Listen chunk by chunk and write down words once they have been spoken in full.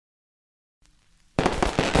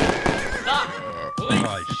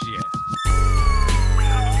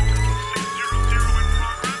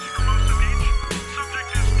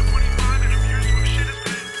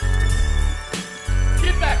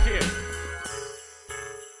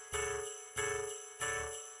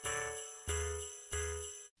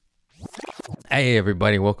Hey,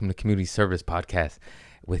 everybody. Welcome to Community Service Podcast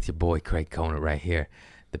with your boy, Craig Kona, right here.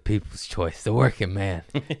 The people's choice, the working man,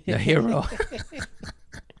 the hero.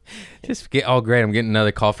 Just get all great. I'm getting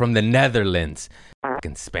another call from the Netherlands.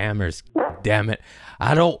 Fucking spammers, damn it.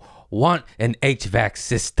 I don't want an HVAC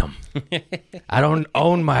system. I don't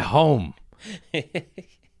own my home.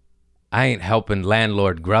 I ain't helping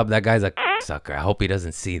landlord Grub. That guy's a sucker. I hope he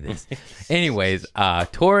doesn't see this. Anyways,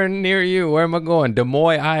 touring near you. Where am I going? Des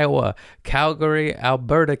Moines, Iowa. Calgary,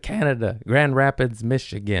 Alberta, Canada. Grand Rapids,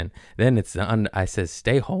 Michigan. Then I says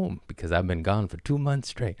stay home because I've been gone for 2 months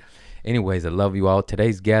straight. Anyways, I love you all.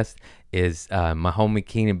 Today's guest is my homie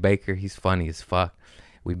Keenan Baker. He's funny as fuck.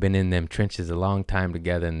 We've been in them trenches a long time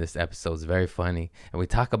together, and this episode's very funny. And we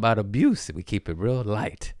talk about abuse. We keep it real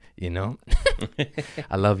light. You know,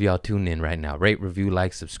 I love y'all. Tune in right now. Rate, review,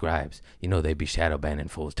 like, subscribes. You know they be shadow banning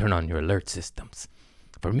fools. Turn on your alert systems.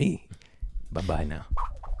 For me, bye-bye now.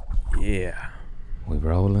 Yeah. We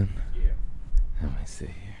rolling? Yeah. Let me see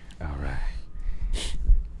here. All right.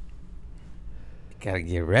 Gotta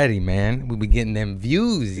get ready, man. We be getting them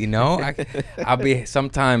views, you know. I'll be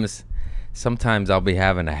sometimes I'll be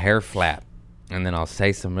having a hair flap, and then I'll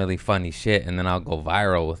say some really funny shit, and then I'll go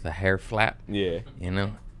viral with a hair flap. Yeah. You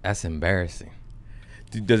know. That's embarrassing.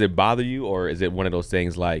 Does it bother you, or is it one of those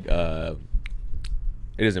things like it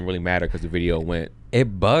doesn't really matter because the video went?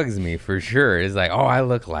 It bugs me for sure. It's like, oh, I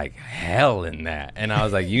look like hell in that. And I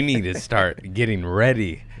was like, you need to start getting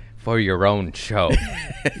ready for your own show,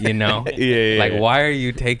 you know? Yeah. Like, why are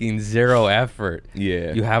you taking zero effort?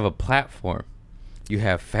 Yeah. You have a platform. You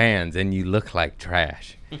have fans, and you look like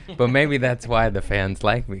trash. But maybe that's why the fans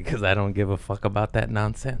like me, because I don't give a fuck about that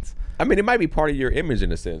nonsense. I mean, it might be part of your image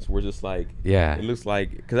in a sense. We're just like, yeah, it looks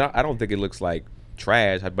like, because I don't think it looks like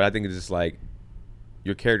trash, but I think it's just like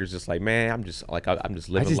your character's just like, man, I'm just living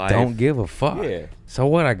life. I just don't give a fuck. Yeah. So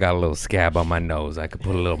what? I got a little scab on my nose. I could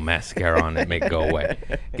put a little mascara on it, make it go away.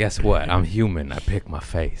 Guess what? I'm human. I pick my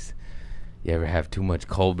face. You ever have too much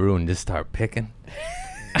cold brew and just start picking?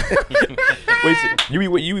 Wait, so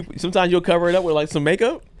you sometimes you'll cover it up with like some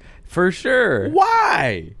makeup? For sure.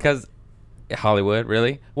 Why? Because Hollywood,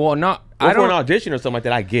 really? Well, not. Or I for don't. an audition or something like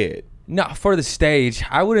that, I get. No, for the stage,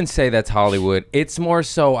 I wouldn't say that's Hollywood. It's more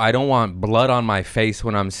so I don't want blood on my face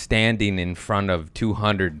when I'm standing in front of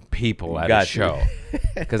 200 people at a show.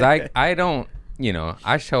 Because I don't, you know,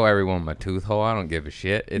 I show everyone my tooth hole. I don't give a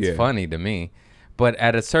shit. It's funny to me. But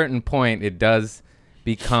at a certain point, it does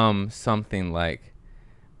become something like,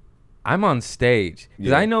 I'm on stage.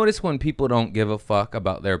 Because I notice when people don't give a fuck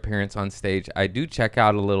about their appearance on stage, I do check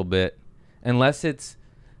out a little bit. Unless it's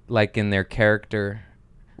like in their character.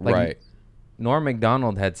 Like right. Norm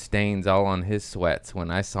Macdonald had stains all on his sweats when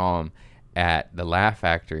I saw him at the Laugh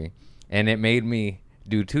Factory. And it made me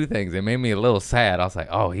do two things. It made me a little sad. I was like,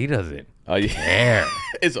 oh, he doesn't care.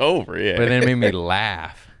 It's over, yeah. But then it made me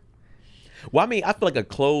laugh. Well, I mean, I feel like a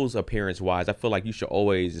clothes appearance wise, I feel like you should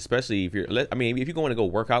always, especially if you're, I mean, if you're going to go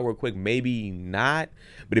work out real quick, maybe not.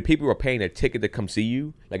 But if people are paying a ticket to come see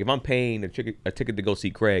you, like if I'm paying a ticket to go see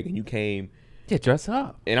Craig and you came. Yeah, dress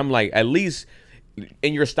up. And I'm like, at least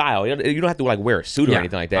in your style. You don't have to like wear a suit or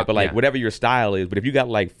anything like that. But like whatever your style is. But if you got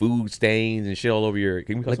like food stains and shit all over your,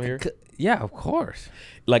 can you cuss on here? Yeah, of course.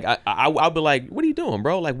 Like I'll be like, what are you doing,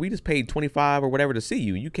 bro? Like we just paid $25 or whatever to see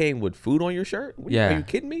you. You came with food on your shirt? Are you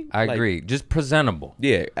kidding me? I agree. Just presentable.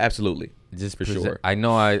 Yeah, absolutely. Just for sure. I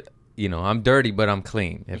know I'm dirty, but I'm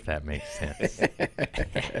clean, if that makes sense.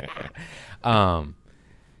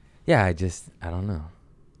 Yeah, I don't know.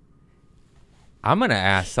 I'm going to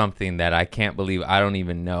ask something that I can't believe I don't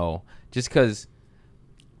even know, just because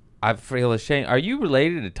I feel ashamed. Are you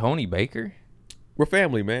related to Tony Baker? We're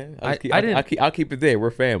family, man. I'll keep it there. We're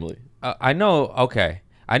family. I know. Okay.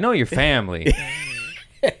 I know your family.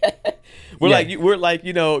 We're like,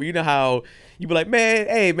 you know how you be like, man,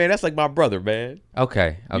 hey, man, that's like my brother, man.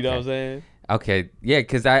 Okay. You know what I'm saying? Okay. Yeah,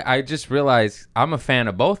 because I just realized I'm a fan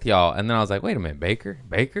of both y'all. And then I was like, wait a minute, Baker?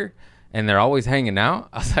 And they're always hanging out.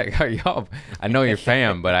 I was like, oh, y'all, I know you're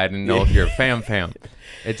fam, but I didn't know if you're fam.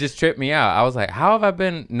 It just tripped me out. I was like, how have I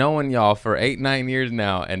been knowing y'all for 8-9 years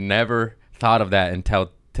now and never thought of that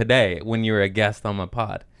until today when you were a guest on my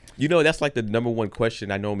pod? You know, that's like the number one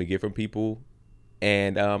question I normally get from people,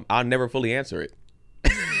 and I'll never fully answer it.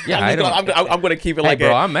 Yeah, I'm going to keep it like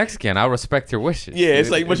bro, I'm Mexican. I respect your wishes. Yeah, it's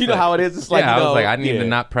like, but you know how it is. It's like, I was like, I need to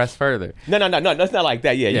not press further. No, that's not like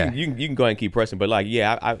that. Yeah. You can go ahead and keep pressing. But like,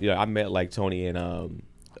 I met like Tony in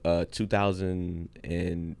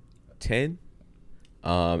 2010.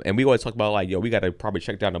 And we always talk about like, yo, we got to probably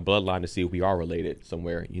check down the bloodline to see if we are related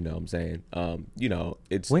somewhere. You know what I'm saying?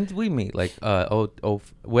 It's When did we meet? Like,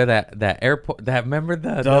 where that airport? That remember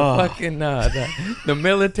the fucking the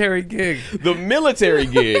military gig? the military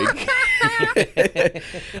gig.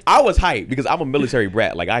 I was hyped because I'm a military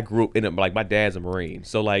brat. Like I grew up in it. Like my dad's a Marine,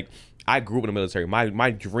 so like I grew up in the military.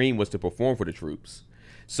 My dream was to perform for the troops.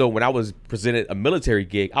 So when I was presented a military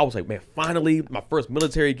gig, I was like, man, finally my first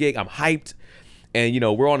military gig. I'm hyped. And,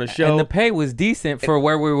 we're on a show. And the pay was decent for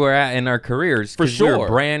where we were at in our careers. For sure. We were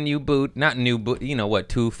brand new boot. Not new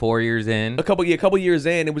boot, 4 years in. A couple years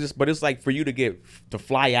in, it was just, but it's like for you to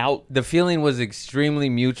fly out. The feeling was extremely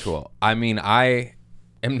mutual. I mean, I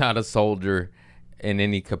am not a soldier in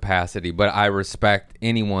any capacity, but I respect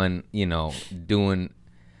anyone, doing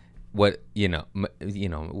what, we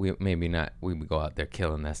maybe not, we would go out there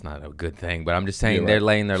killing. That's not a good thing, but I'm just saying they're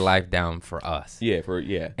laying their life down for us.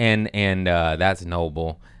 Yeah. And that's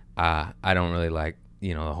noble. I don't really like,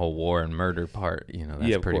 the whole war and murder part,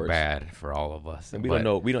 that's pretty bad for all of us. And we don't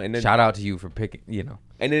know. And then, shout out to you for picking,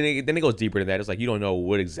 And then it goes deeper than that. It's like you don't know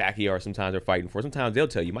what exactly are sometimes they're fighting for. Sometimes they'll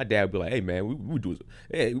tell you. My dad would be like, "Hey man,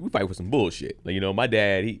 we fight for some bullshit." Like, my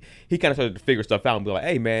dad he kind of started to figure stuff out and be like,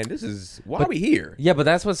 "Hey man, why are we here?" Yeah, but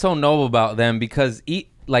that's what's so noble about them because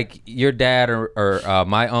like your dad or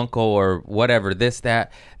my uncle or whatever,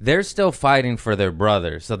 they're still fighting for their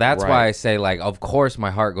brother. So that's why I say, like, of course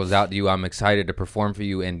my heart goes out to you. I'm excited to perform for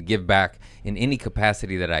you and give back in any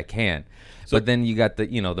capacity that I can. But then you got the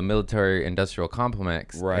the military industrial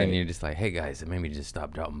complex, right? And you're just like, hey guys, maybe just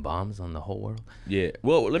stop dropping bombs on the whole world. Yeah.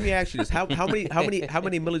 Well, let me ask you this: how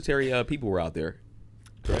many military people were out there?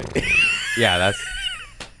 Right. Yeah, that's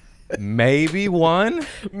maybe one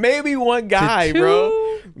guy,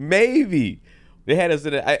 bro. Maybe they had us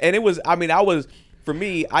in it, and it was. I mean, I was. For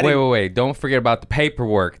me, wait. Don't forget about the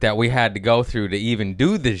paperwork that we had to go through to even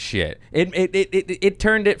do this shit. It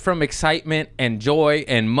turned it from excitement and joy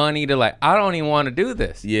and money to like, I don't even want to do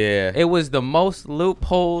this. Yeah. It was the most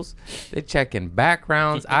loopholes. They're checking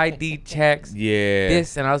backgrounds, ID checks. Yeah.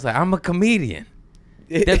 This, and I was like, I'm a comedian.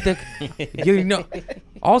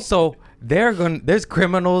 Also, there's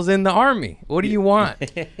criminals in the army. What do you want?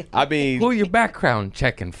 I mean, who are you background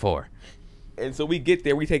checking for? And so we get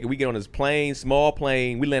there, we get on this small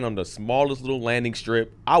plane. We land on the smallest little landing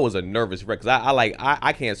strip. I was a nervous wreck because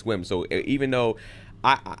I can't swim. So even though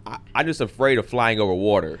I'm just afraid of flying over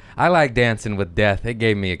water. I like dancing with death. It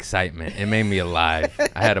gave me excitement. It made me alive.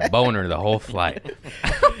 I had a boner the whole flight.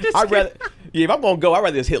 If I'm gonna go, I'd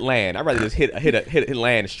rather just hit land. I'd rather just hit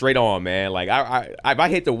land straight on, man. Like if I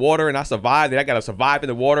hit the water and I survive, then I gotta survive in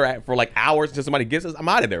the water for like hours until somebody gets us. I'm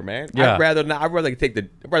out of there, man. Yeah. I'd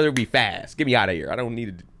rather be fast. Get me out of here. I don't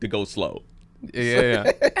need to go slow.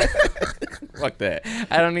 Yeah. Fuck that.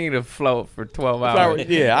 I don't need to float for 12 hours.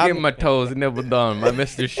 Yeah, Get my toes nibbled on, my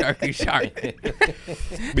Mr. Sharky Shark.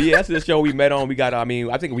 But yeah, that's the show we met on. We got, I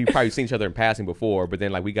think we probably seen each other in passing before, but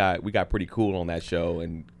then like we got pretty cool on that show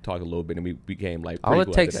and talked a little bit, and we became like pretty all it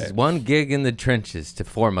cool takes after is that. one gig in the trenches to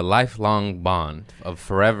form a lifelong bond of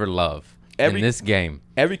forever love in this game.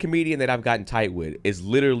 Every comedian that I've gotten tight with, it's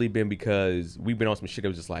literally been because we've been on some shit that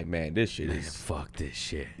was just like, man, this shit is fuck this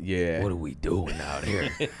shit. Yeah. What are we doing out here?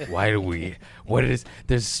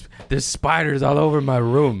 There's spiders all over my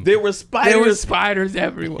room. There were spiders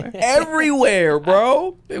everywhere. Everywhere,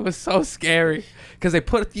 bro. It was so scary because they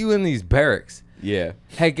put you in these barracks. Yeah.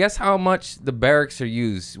 Hey, guess how much the barracks are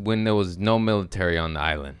used when there was no military on the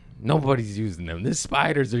island? Nobody's using them. The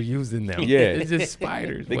spiders are using them. Yeah. It's just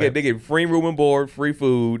spiders. They get free room and board, free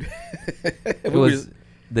food. It was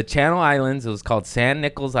the Channel Islands. It was called San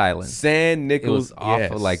Nicolas Island. San Nicolas. It was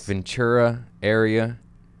off of like Ventura area.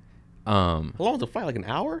 How long was the flight? Like an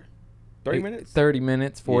hour? 30 minutes? 30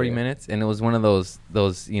 minutes, 40 minutes. And it was one of those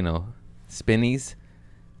spinnies.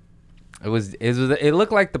 It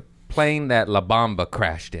looked like the plane that La Bamba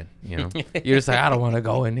crashed in. You're just like, I don't want to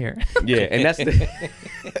go in here. Yeah, and that's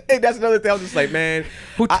another thing. I was just like, man,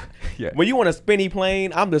 when you want a spinny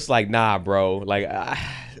plane, I'm just like, nah, bro. Like I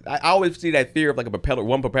always see that fear of like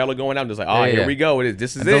one propeller going out. I'm just like, here we go.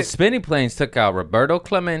 This is Those spinny planes took out Roberto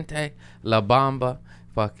Clemente, La Bamba,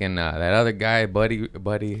 fucking that other guy, Buddy.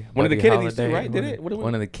 One of the Kennedys too, right? Did it?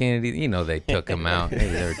 One of the Kennedys. They took him out. Maybe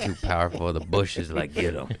they were too powerful. The Bush is like,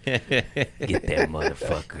 get him. Get that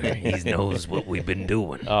motherfucker. He knows what we've been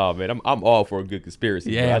doing. Oh, man, I'm all for a good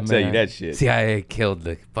conspiracy. Yeah, I'll tell you that shit. CIA killed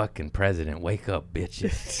the fucking president. Wake up,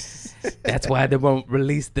 bitches. That's why they won't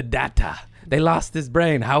release the data. They lost his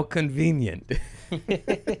brain. How convenient.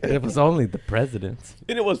 It was only the president's.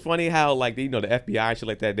 And it was funny how like the FBI and shit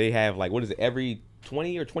like that, they have like, what is it, every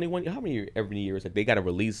 20 or 21, how many every years like they got to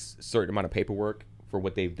release a certain amount of paperwork for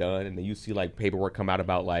what they've done, and then you see like paperwork come out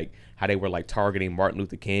about like how they were like targeting Martin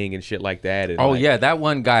Luther King and shit like that. And, Oh like, yeah, that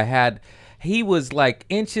one guy he was like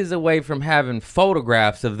inches away from having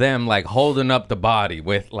photographs of them like holding up the body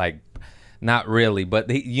with like, not really, but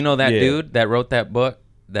you know that dude that wrote that book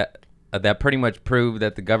that pretty much proved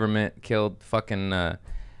that the government killed fucking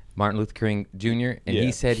Martin Luther King Jr. And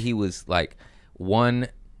he said he was like one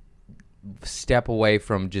step away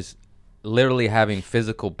from just literally having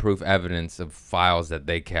physical proof evidence of files that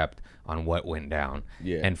they kept on what went down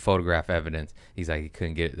and photograph evidence. He's like, he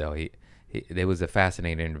couldn't get it though. It was a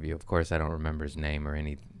fascinating interview. Of course, I don't remember his name or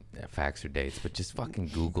any facts or dates, but just fucking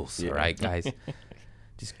Google, right, guys?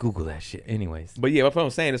 Just Google that shit. Anyways. But yeah, what I'm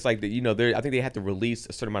saying, it's like, I think they have to release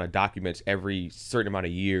a certain amount of documents every certain amount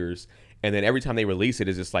of years. And then every time they release it,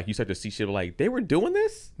 it's just like, you start to see shit like, they were doing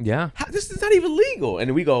this? Yeah. This is not even legal. And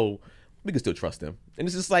then we go, we can still trust them. And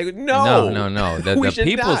it's just like, no. The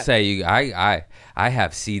people not. Say, I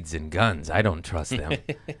have seeds and guns. I don't trust them.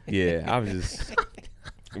 Yeah, I'm just,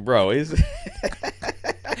 bro, I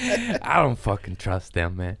don't fucking trust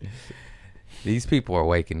them, man. These people are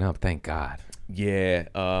waking up, thank God. Yeah.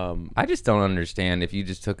 I just don't understand if you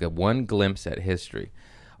just took one glimpse at history.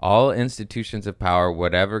 All institutions of power,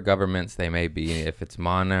 whatever governments they may be, if it's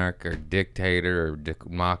monarch or dictator or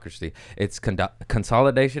democracy, it's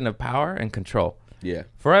consolidation of power and control. Yeah.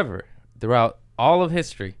 Forever, throughout all of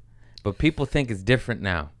history. But people think it's different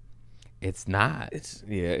now. It's not.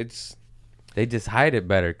 They just hide it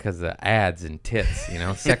better because of ads and tits,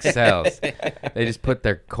 sex sells. They just put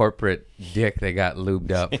their corporate dick they got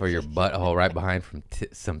lubed up for your butthole right behind from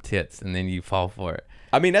some tits, and then you fall for it.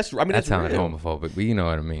 That's sounded real. homophobic, but you know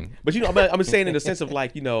what I mean. But I'm saying in the sense of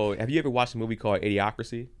like, have you ever watched a movie called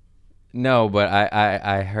Idiocracy? No, but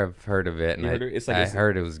I have heard of it, and I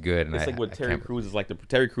heard it was good. And it's like what Terry Crews is like.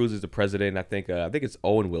 Terry Crews is the president. I think it's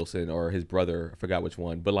Owen Wilson or his brother. I forgot which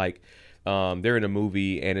one. But like, they're in a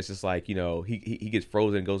movie, and it's just like, he gets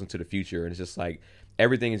frozen and goes into the future, and it's just like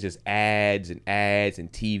everything is just ads and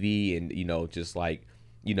TV and just like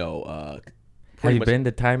have you been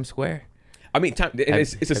to Times Square? I mean,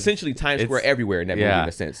 it's essentially Times Square everywhere in that movie in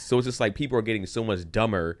a sense. So it's just like people are getting so much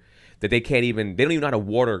dumber that they don't even know how to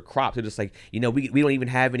water crops. They're just like, we don't even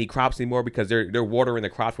have any crops anymore because they're watering the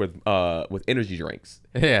crops with energy drinks.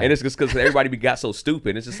 Yeah. And it's just because everybody got so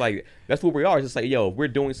stupid. It's just like, that's what we are. It's just like, yo, if we're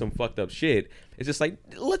doing some fucked up shit, it's just like,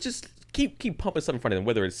 let's just keep pumping something in front of them,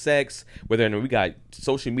 whether it's sex, whether we got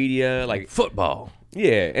social media, like football.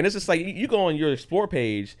 Yeah. And it's just like, you go on your Explore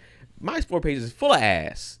page, my Explore page is full of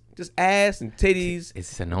ass. Just ass and titties.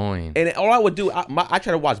 It's annoying. And all I would do, I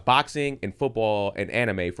try to watch boxing and football and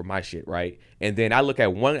anime for my shit, right? And then I look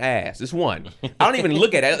at one ass. Just one. I don't even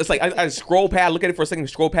look at it. It's like I scroll past, look at it for a second,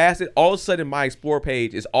 scroll past it. All of a sudden, my Explore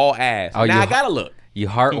page is all ass. Now I gotta look. You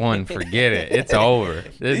heart one, forget it. It's over.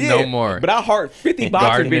 There's no more. But I heart 50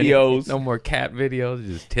 boxing videos. No more cat videos.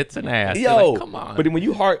 Just tits and ass. Yo, like, come on. But then when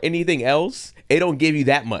you heart anything else, it don't give you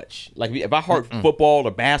that much. Like if I heart football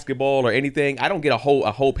or basketball or anything, I don't get a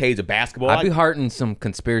whole page of basketball. I'd be hearting some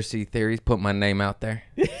conspiracy theories. Put my name out there.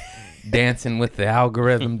 Dancing with the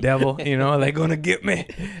algorithm devil. They're gonna get me.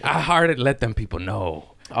 I heart it. Let them people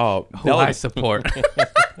know. Who I support.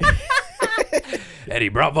 Eddie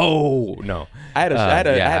Bravo. No. I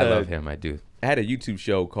love him. I do. I had a YouTube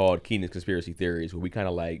show called Keenan's Conspiracy Theories where we kind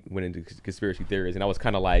of like went into conspiracy theories, and I was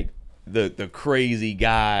kind of like the crazy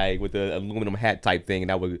guy with the aluminum hat type thing,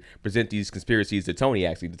 and I would present these conspiracies to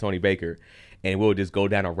Tony Baker, and we'll just go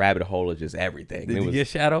down a rabbit hole of just everything. Did you get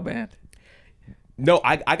shadow banned? No,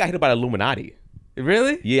 I got hit by the Illuminati.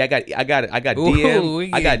 Really? Yeah, I got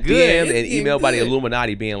DM and emailed by the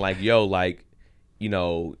Illuminati being like, yo, like,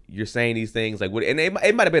 you're saying these things like what, and it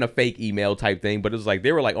might have been a fake email type thing, but it was like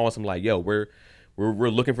they were like on some like, yo, we're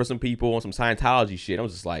looking for some people on some Scientology shit. I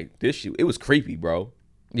was just like, this shit, it was creepy, bro.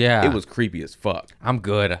 Yeah, it was creepy as fuck. I'm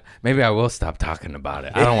good. Maybe I will stop talking about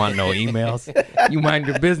it. I don't want no emails. You mind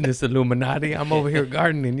your business, Illuminati. I'm over here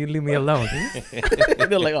gardening. You leave me alone.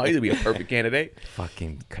 They're like, oh, he's gonna be a perfect candidate.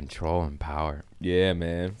 Fucking control and power. Yeah,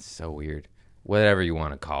 man. It's so weird. Whatever you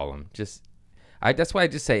want to call them, that's why I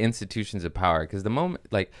just say institutions of power, because the moment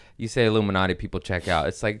like you say Illuminati, people check out.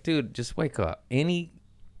 It's like, dude, just wake up. Any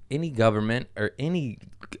government or any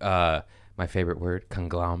my favorite word,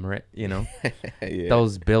 conglomerate, yeah.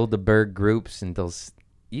 Those Bilderberg groups and those,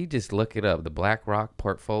 you just look it up. The BlackRock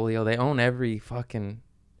portfolio, they own every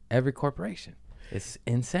corporation. It's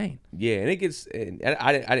insane. Yeah, and it gets. And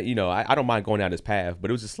I don't mind going down this path, but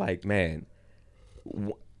it was just like, man.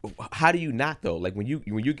 How do you not though? Like when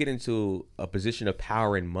you get into a position of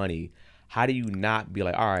power and money, how do you not be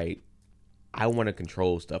like, all right, I want to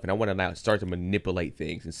control stuff and I want to now start to manipulate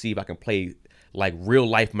things and see if I can play like real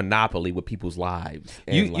life monopoly with people's lives.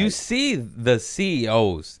 And You see the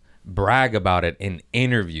CEOs brag about it in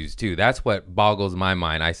interviews too. That's what boggles my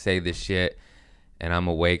mind. I say this shit and I'm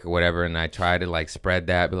awake or whatever, and I try to like spread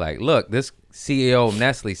that, be like, look, this CEO of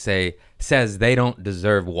Nestle says they don't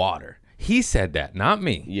deserve water. He said that, not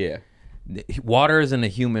me. Yeah. Water isn't a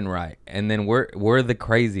human right, and then we're the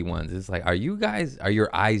crazy ones. It's like, are your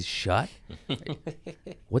eyes shut?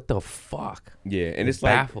 What the fuck? Yeah, and it's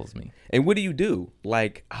baffles me. And what do you do?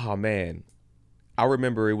 Like, oh man, I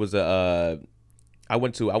remember it was I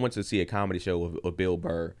went to see a comedy show with Bill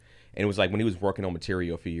Burr, and it was like when he was working on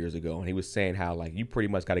Material a few years ago, and he was saying how like you pretty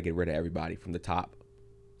much got to get rid of everybody from the top.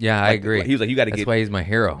 Yeah, like, I agree. He was like, you got to That's why he's my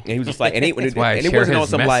hero. And he was just like, and, That's why I and it share wasn't on his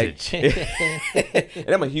some message. like, and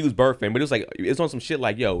I'm a huge Burr fan, but it was like, it's on some shit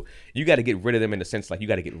like, yo, you got to get rid of them in the sense like you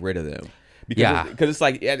got to get rid of them. Because it's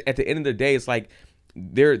like at the end of the day, it's like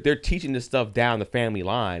they're teaching this stuff down the family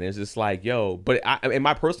line. It's just like, yo, but in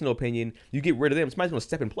my personal opinion, you get rid of them, somebody's gonna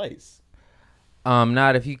step in place.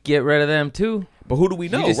 Not if you get rid of them too. But who do we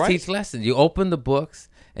know? You just right? teach lessons. You open the books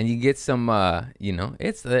and you get some.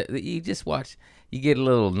 It's you just watch. You get a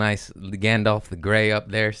little nice Gandalf the Grey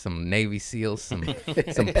up there, some Navy SEALs, some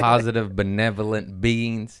positive, benevolent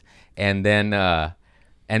beings, and then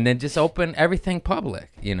just open everything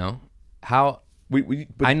public. You know how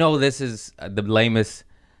I know this is the lamest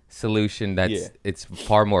solution. It's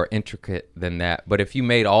far more intricate than that. But if you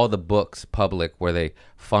made all the books public where they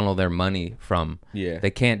funnel their money from,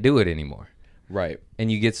 they can't do it anymore. Right.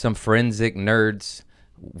 And you get some forensic nerds,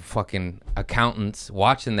 fucking accountants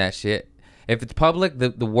watching that shit. If it's public,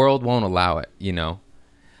 the world won't allow it, you know?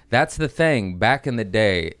 That's the thing. Back in the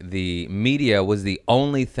day, the media was the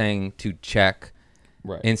only thing to check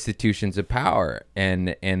institutions of power.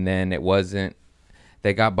 And then it wasn't,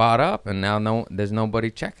 they got bought up, and now there's nobody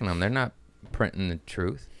checking them. They're not printing the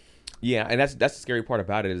truth. Yeah, and that's the scary part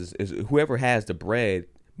about it is whoever has the bread,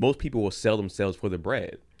 most people will sell themselves for the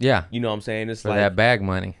bread. Yeah. You know what I'm saying? It's for like that bag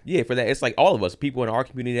money. Yeah, for that. It's like all of us. People in our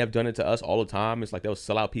community have done it to us all the time. It's like they'll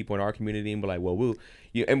sell out people in our community and be like, well, what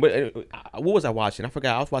was I watching? I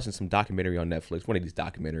forgot. I was watching some documentary on Netflix, one of these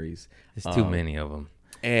documentaries. There's too many of them.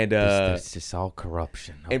 And it's just all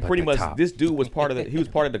corruption. And pretty much this dude was part of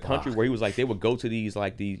the country where he was like, they would go to these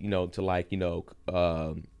whether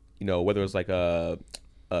it's like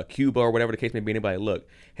Cuba or whatever the case may be, anybody, look,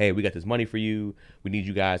 hey, we got this money for you. We need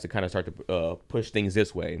you guys to kind of start to push things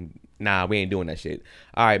this way. And nah, we ain't doing that shit.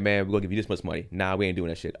 All right, man, we're gonna give you this much money. Nah, we ain't doing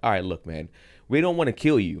that shit. All right, look, man, we don't want to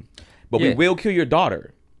kill you, but we will kill your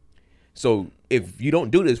daughter. So if you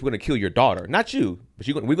don't do this, we're gonna kill your daughter, not you,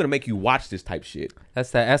 but we're gonna make you watch this type shit.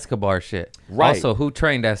 That's that Escobar shit. Right. Also, who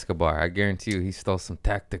trained Escobar? I guarantee you, he stole some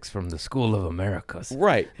tactics from the School of Americas.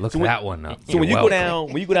 Right. Look that one up. So when you go down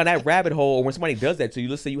that rabbit hole, or when somebody does that to you,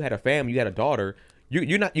 let's say you had a family, you had a daughter,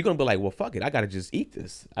 you're gonna be like, well, fuck it, I gotta just eat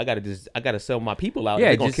this. I gotta sell my people out.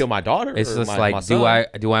 They're gonna kill my daughter. It's just my like, son.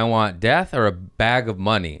 do I want death or a bag of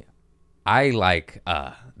money? I like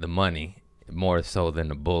the money more so than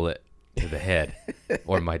the bullet to the head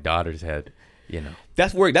or my daughter's head. You know,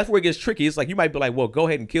 that's where it gets tricky. It's like you might be like, well, go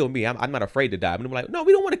ahead and kill me. I'm not afraid to die. But I'm like, no,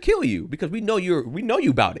 we don't want to kill you because we know you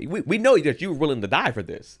about it. We know that you're willing to die for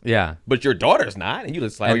this. Yeah, but your daughter's not, and you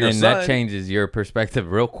just like, and then that changes your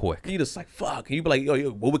perspective real quick. You just like, fuck. And you be like,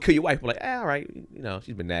 yo, we'll kill your wife. We're like, all right,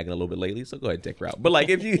 she's been nagging a little bit lately, so go ahead and take her out. But like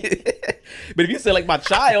if you, but if you say like my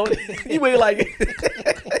child, you may like.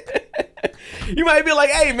 You might be like,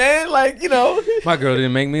 hey, man, like, my girl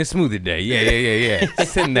didn't make me a smoothie today. Yeah.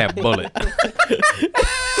 Send that bullet.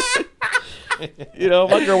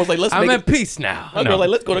 My girl was like, I'm at peace now. My girl was like,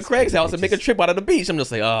 let's go to Craig's house and make a trip out of the beach. I'm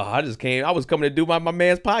just like, I was coming to do my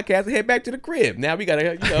man's podcast and head back to the crib. Now we got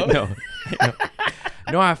to,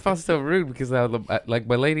 No, I felt so rude because I was like,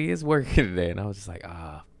 my lady is working today. And I was just like,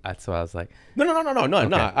 that's why I was like, no.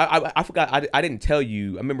 I forgot. I didn't tell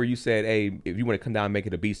you. I remember you said, hey, if you want to come down and make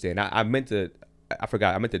it a beach day. And I meant to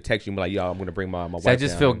text you and be like, yo, I'm going to bring my wife I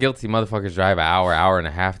just feel guilty. Motherfuckers drive an hour and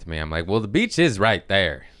a half to me. I'm like, well, the beach is right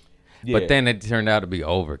there. Yeah. But then it turned out to be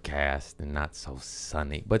overcast and not so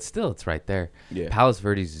sunny. But still, it's right there. Yeah. Palos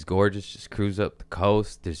Verdes is gorgeous. Just cruise up the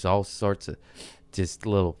coast. There's all sorts of just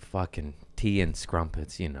little fucking tea and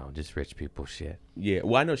scrumpets, just rich people shit. Yeah,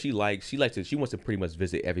 well, I know she wants to pretty much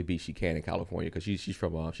visit every beach she can in California because she's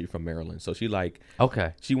from Maryland, so she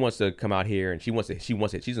wants to come out here and she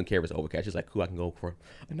doesn't care if it's overcast. She's like, cool, I can go for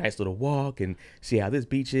a nice little walk and see how this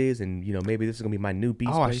beach is, and maybe this is gonna be my new beach.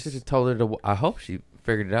 Oh, place. I should have told her to. I hope she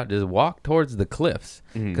figured it out. Just walk towards the cliffs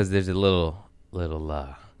because there's a little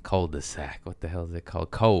cul-de-sac. What the hell is it called?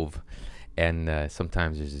 Cove, and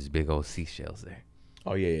sometimes there's these big old seashells there.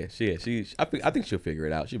 Oh yeah. I think she'll figure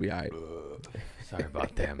it out. She'll be all right. Sorry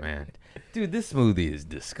about that, man. Dude, this smoothie is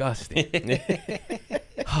disgusting.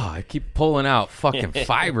 I keep pulling out fucking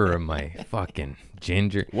fiber in my fucking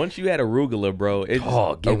ginger. Once you had arugula, bro,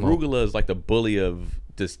 arugula is like the bully of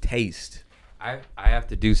this taste. I have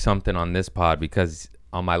to do something on this pod because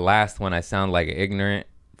on my last one I sound like an ignorant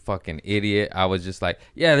fucking idiot. I was just like,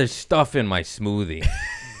 yeah, there's stuff in my smoothie.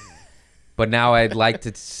 But now I'd like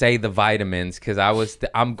to say the vitamins because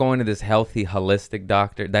I'm going to this healthy holistic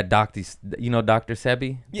doctor. That doctor, Dr.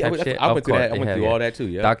 Sebi? Yeah, I went through that. I went through all that too.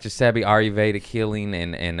 Yeah, Dr. Sebi, Ayurvedic healing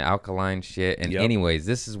and alkaline shit. And anyways,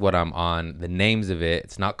 this is what I'm on. The names of it.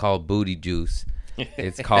 It's not called booty juice.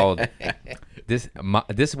 It's called this.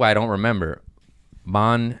 This is why I don't remember.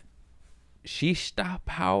 Man Shishta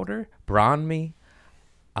powder, Brahmi,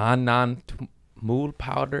 Anand Mool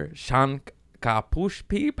powder, Shank.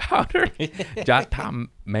 Kapushpi powder,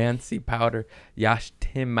 Jatamansi powder,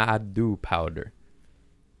 Yashtimadu powder,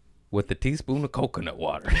 with a teaspoon of coconut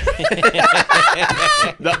water.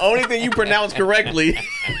 The only thing you pronounce correctly.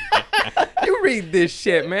 You read this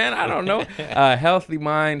shit, man. I don't know. Healthy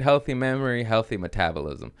mind, healthy memory, healthy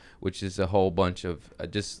metabolism, which is a whole bunch of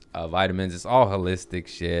just vitamins. It's all holistic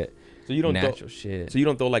shit. So you don't natural shit. So you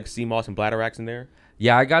don't throw like sea moss and bladderwracks in there?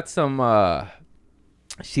 Yeah, I got some.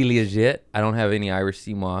 Shilajit. I don't have any Irish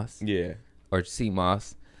sea moss. Yeah. Or sea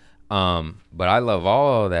moss. But I love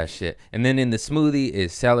all that shit. And then in the smoothie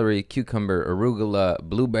is celery, cucumber, arugula,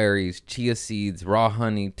 blueberries, chia seeds, raw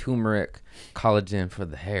honey, turmeric, collagen for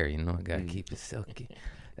the hair. You know, I gotta keep it silky.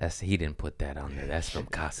 He didn't put that on there. That's from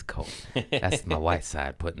Costco. That's my white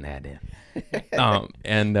side putting that in.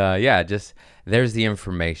 Just there's the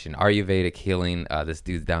information. Ayurvedic healing. This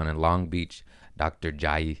dude's down in Long Beach, Dr.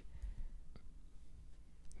 Jai.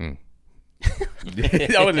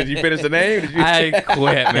 Did you finish the name? I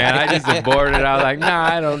quit, man. I just aborted it. I was like, nah,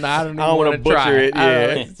 I don't even want to butcher it.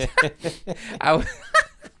 Yeah.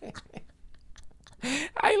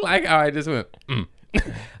 I like how I just went.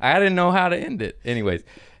 I didn't know how to end it. Anyways,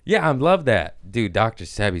 yeah, I love that, dude. Dr.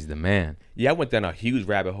 Sebi's the man. Yeah, I went down a huge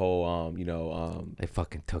rabbit hole. They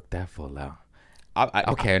fucking took that full out.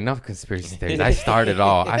 Okay, enough conspiracy theories. I started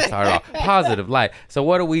off positive light. So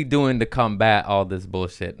what are we doing to combat all this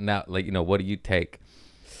bullshit? Now, what do you take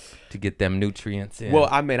to get them nutrients in? Well,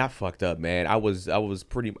 I mean, I fucked up, man. I was like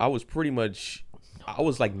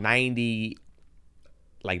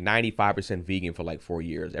 95% vegan for like 4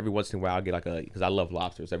 years. Every once in a while I'll get because I love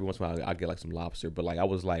lobsters. Every once in a while I'll get like some lobster. But like I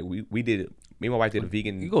was like, me and my wife did a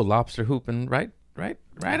vegan. You go lobster hooping, right? Don't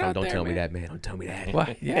tell me that, man. Don't tell me that.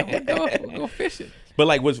 What? Yeah, we'll go fishing. But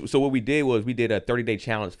like, what we did was we did a 30-day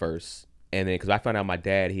challenge first, and then because I found out my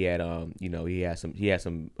dad he had some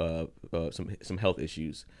health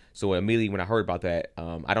issues. So immediately when I heard about that,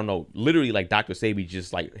 I don't know, literally like Dr. Sebi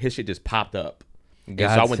just like his shit just popped up.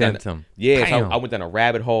 God sent him. Yeah, so I went down a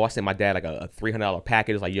rabbit hole. I sent my dad like a $300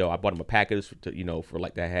 package. Like, I bought him a package for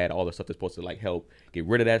like that had all the stuff that's supposed to like help get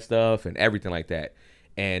rid of that stuff and everything like that.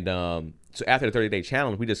 And so after the 30-day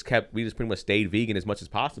challenge, we just pretty much stayed vegan as much as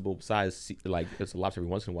possible. Besides, like, it's a lobster every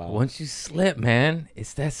once in a while. Once you slip, man,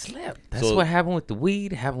 it's that slip. That's what happened with the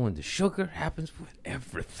weed. Happened with the sugar. Happens with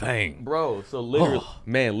everything, bro. So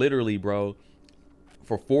literally, bro.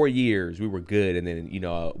 For 4 years, we were good, and then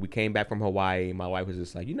we came back from Hawaii. My wife was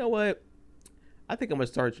just like, you know what? I think I'm gonna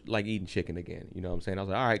start like eating chicken again. You know what I'm saying? I was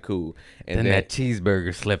like, all right, cool. And then that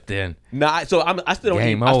cheeseburger slipped in. Nah, so I still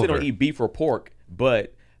don't eat beef or pork.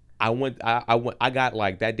 But I got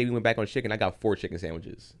like that day we went back on chicken. I got 4 chicken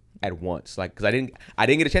sandwiches at once, like because I didn't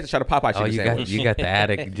get a chance to try the Popeye chicken sandwich. You got the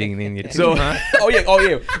addict gene in you too. So, huh? oh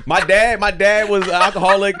yeah. My dad was an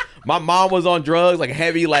alcoholic. My mom was on drugs, like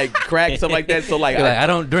heavy, like crack, stuff like that. So like, I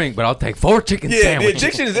don't drink, but I'll take 4 chicken sandwiches. The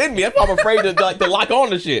addiction is in me. That's why I'm afraid to lock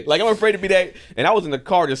on to shit. Like I'm afraid to be that. And I was in the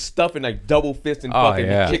car just stuffing like double fisting fucking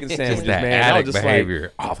chicken sandwiches, that man. Addict I was just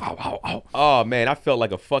behavior. Like, oh man, I felt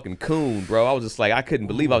like a fucking coon, bro. I was just like, I couldn't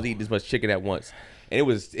believe I was eating this much chicken at once. And it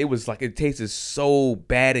was like it tasted so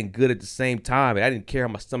bad and good at the same time, and I didn't care how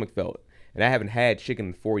my stomach felt. And I haven't had chicken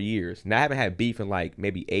in 4 years, and I haven't had beef in like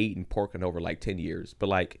maybe 8, and pork in over like 10 years. But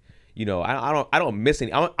like, I don't miss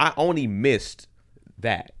any. I only missed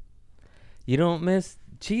that. You don't miss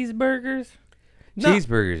cheeseburgers? No.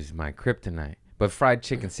 Cheeseburgers is my kryptonite. But fried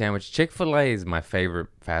chicken sandwich, Chick-fil-A is my favorite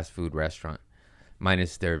fast food restaurant,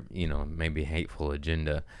 minus their maybe hateful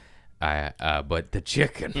agenda. But the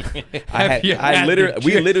chicken. We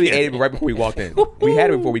literally ate it right before we walked in. We had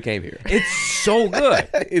it before we came here. It's so good.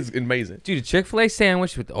 It's amazing. Dude, the Chick-fil-A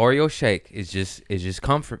sandwich with the Oreo shake is just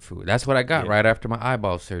comfort food. That's what I got right after my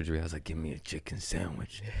eyeball surgery. I was like, give me a chicken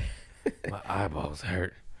sandwich. My eyeballs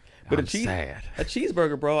hurt. But I'm sad. a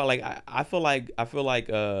cheeseburger, bro. Like I feel like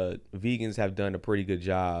vegans have done a pretty good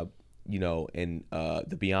job, you know, in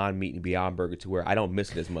the Beyond Meat and Beyond Burger to where I don't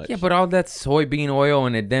miss it as much. Yeah, but all that soybean oil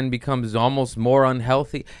and it then becomes almost more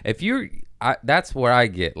unhealthy. That's where I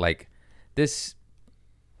get like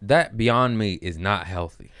that Beyond Meat is not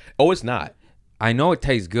healthy. Oh, it's not. I know it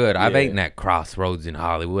tastes good. I've Yeah. eaten at Crossroads in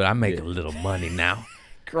Hollywood. I make a little money now.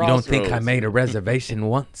 You don't think I Crossroads. made a reservation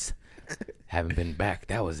once? Haven't been back.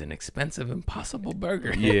 That was an expensive Impossible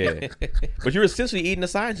Burger. Yeah, but you're essentially eating a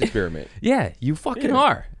science experiment. Yeah, you fucking Yeah.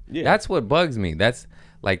 are. Yeah. That's what bugs me. That's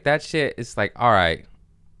like that shit. It's like, all right,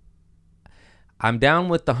 I'm down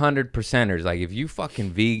with the 100%ers. Like if you fucking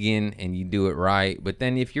vegan and you do it right, but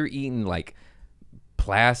then if you're eating like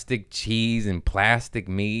plastic cheese and plastic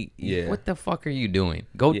meat, Yeah. what the fuck are you doing?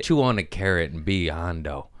 Go Yeah. chew on a carrot and be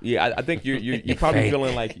hondo. Yeah, I think you're probably fake.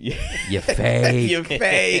 feeling like You fake. you're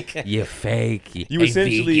fake. You fake. You You ain't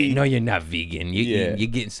essentially- vegan. No, you're not vegan. Yeah. You're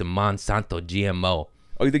getting some Monsanto GMO.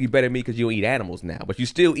 Oh, you think you're better than me because you don't eat animals now, but you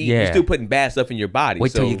still eat. Yeah. You're still putting bad stuff in your body.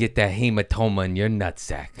 Wait till so- you get that hematoma in your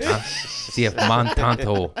nutsack. Huh? See if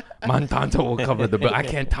Monsanto will cover the bill. I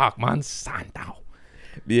can't talk. Monsanto.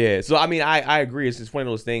 Yeah. So I mean, I agree. It's just one of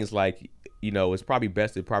those things. Like, you know, it's probably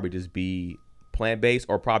best to probably just be plant-based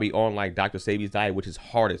or probably on like Dr. Sabi's diet, which is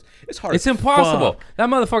hardest. It's hard. It's as impossible. fuck. That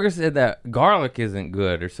motherfucker said that garlic isn't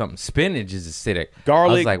good or something. Spinach is acidic. I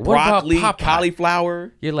Garlic, was like, what about broccoli, Popeye?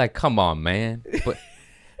 cauliflower. You're like, come on, man.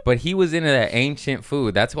 But he was into that ancient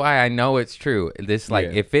food. That's why I know it's true. This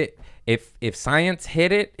like Yeah. if science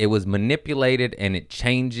hit it, it was manipulated and it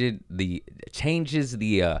changes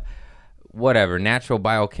the whatever natural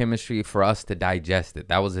biochemistry for us to digest it.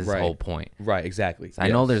 That was his Right. whole point. Right. Exactly. I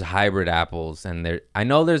know there's hybrid apples and I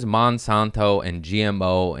know there's Monsanto and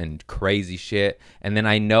GMO and crazy shit. And then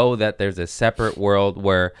I know that there's a separate world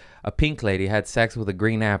where a pink lady had sex with a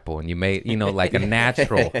green apple and you made, like a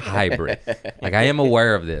natural hybrid. Like I am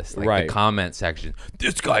aware of this. Like Right. the comment section.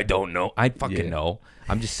 This guy don't know. I fucking Yeah. know.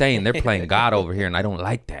 I'm just saying they're playing God over here and I don't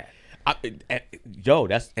like that.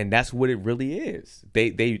 That's what it really is.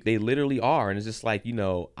 They literally are, and it's just like,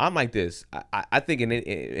 I'm like this. I think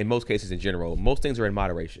in most cases in general, most things are in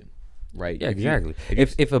moderation, right? Yeah, If you- exactly. if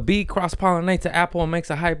you- If a bee cross pollinates an apple and makes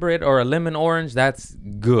a hybrid or a lemon orange, that's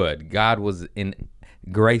good. God was in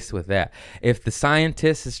grace with that. If the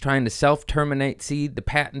scientist is trying to self-terminate seed to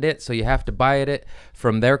patent it, so you have to buy it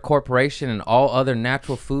from their corporation and all other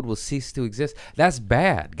natural food will cease to exist, that's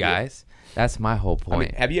bad, guys. That's my whole I point.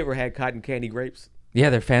 mean, have you ever had cotton candy grapes? Yeah,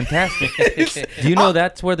 they're fantastic. Do you know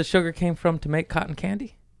that's where the sugar came from to make cotton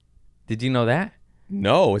candy? Did you know that?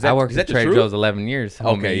 No, I worked is at that the Trader truth? Joe's 11 years.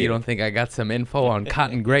 Homie, Okay, you yeah. don't think I got some info on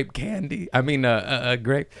cotton grape candy? I mean,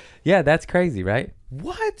 grape. Yeah, that's crazy, right?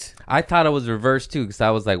 What? I thought it was reversed too, because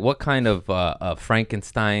I was like, what kind of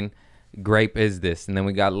Frankenstein grape is this? And then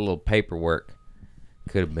we got a little paperwork.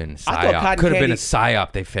 Could have been a I thought psyop. cotton Could have been a candy-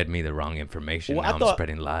 psyop. They fed me the wrong information. Well, now I I'm thought-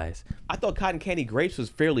 spreading lies. I thought cotton candy grapes was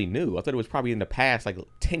fairly new. I thought it was probably in the past like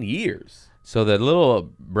 10 years. So the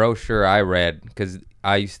little brochure I read, because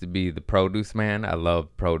I used to be the produce man. I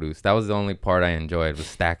love produce. That was the only part I enjoyed was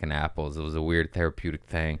stacking apples. It was a weird therapeutic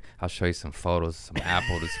thing. I'll show you some photos of some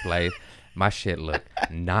apple displays. My shit looked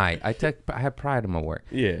nice. I had pride in my work.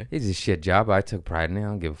 Yeah. It's a shit job, but I took pride in it. I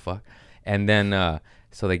don't give a fuck. And then,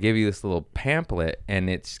 so they give you this little pamphlet, and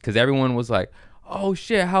it's because everyone was like, oh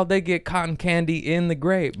shit, how'd they get cotton candy in the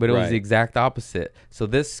grape? But it was Right. the exact opposite. So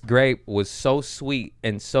this grape was so sweet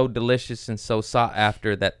and so delicious and so sought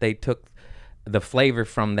after that they took the flavor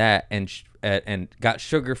from that and got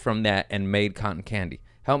sugar from that and made cotton candy.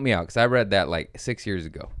 Help me out, because I read that like 6 years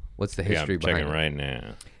ago. What's the Yeah, history I'm behind checking it? right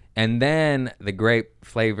now. And then the grape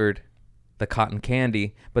flavored the cotton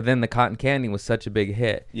candy, but then the cotton candy was such a big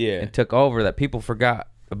hit Yeah. and took over that people forgot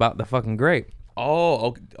about the fucking grape.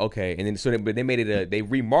 Oh, okay. And then but they made it they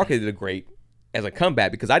remarketed the grape as a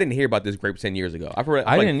comeback because I didn't hear about this grape 10 years ago.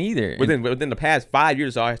 I didn't either. Within the past 5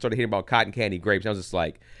 years, I started hearing about cotton candy grapes. And I was just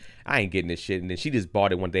like, I ain't getting this shit. And then she just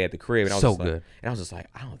bought it one day at the crib, and I was So just like, good. and I was just like,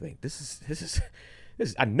 I don't think this is.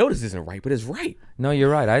 I know this isn't right, but it's right. No, you're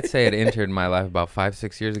right. I'd say it entered my life about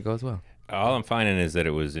 5-6 years ago as well. All I'm finding is that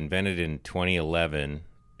it was invented in 2011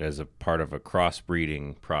 as a part of a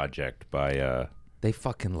crossbreeding project by They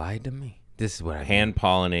fucking lied to me. This is what I mean.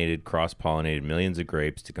 hand-pollinated, cross-pollinated millions of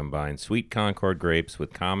grapes to combine sweet Concord grapes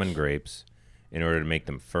with common grapes in order to make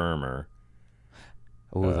them firmer.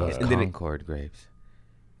 Oh, those And then it- Concord grapes.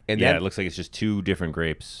 And Yeah, that, it looks like it's just two different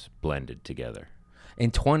grapes blended together. In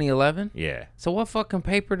 2011? Yeah. So what fucking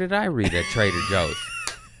paper did I read at Trader Joe's?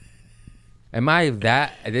 Am I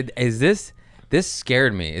that? Is this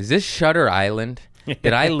scared me? Is this Shutter Island?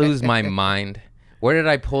 Did I lose my mind Where did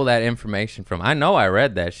I pull that information from? I know I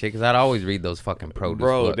read that shit because I'd always read those fucking produce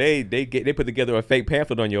Bro, books. they put together a fake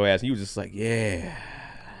pamphlet on your ass, and you was just like, yeah,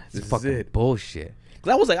 this It's is fucking it. bullshit.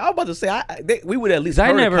 'Cause I was about to say, we would at least. 'Cause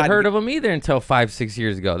I never cotton- heard of them either until 5-6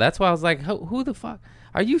 years ago. That's why I was like, who the fuck?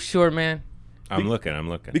 Are you sure, man? I'm looking.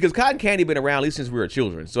 because cotton candy been around at least since we were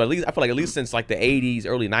children. So at least I feel like at least since like the 80s,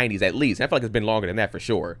 early 90s, at least. I feel like it's been longer than that for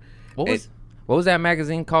sure. What was that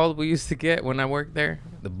magazine called we used to get when I worked there?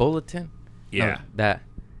 The Bulletin? Yeah. No,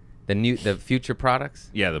 the future products?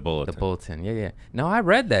 Yeah, the bulletin. The Bulletin. Yeah. No, I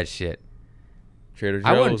read that shit. Trader Joe's,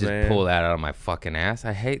 I wouldn't just man. pull that out of my fucking ass.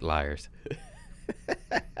 I hate liars.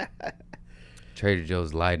 Trader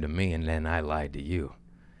Joe's lied to me, and then I lied to you.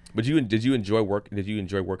 But did you enjoy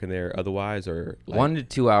working there otherwise, or like, 1 to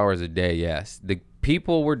 2 hours a day, yes. The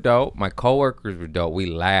people were dope. My coworkers were dope. We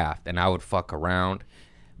laughed, and I would fuck around.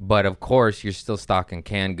 But of course, you're still stocking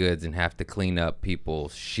canned goods and have to clean up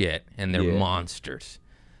people's shit, and they're Yeah. monsters.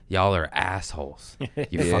 Y'all are assholes. You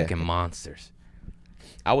Yeah. fucking monsters.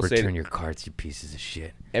 I would say Return your carts, you pieces of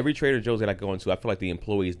shit. every Trader Joe's that I go into, I feel like the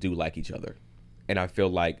employees do like each other, and I feel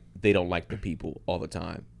like they don't like the people all the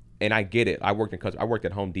time. And I get it. I worked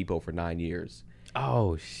at Home Depot for 9 years,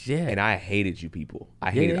 Oh shit. and I hated you people. I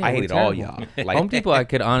Yeah, hated we're all terrible. y'all. Like, Home Depot, I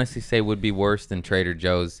could honestly say would be worse than Trader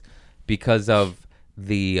Joe's because of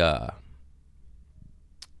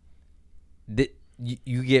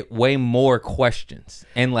you get way more questions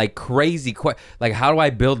and like crazy like how do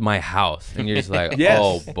I build my house? And you're just like, Yes.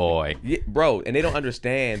 oh boy. Yeah, bro, and they don't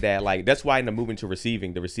understand that. Like, that's why I ended up moving to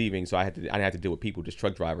the receiving. So I didn't have to deal with people, just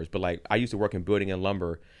truck drivers. But like, I used to work in building and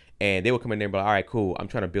lumber, and they would come in there and be like, all right, cool, I'm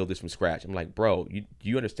trying to build this from scratch. I'm like, bro,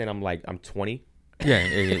 you understand? I'm 20.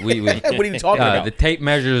 Yeah, we What are you talking about? the tape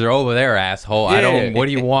measures are over there, asshole. I don't. What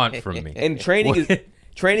do you want from me? And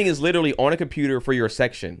training is literally on a computer for your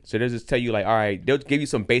section. So they'll just tell you like, all right, they'll give you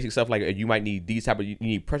some basic stuff like you might need these you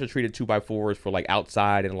need pressure treated 2x4s for like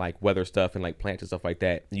outside and like weather stuff and like plants and stuff like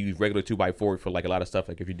that. You use regular 2x4 for like a lot of stuff,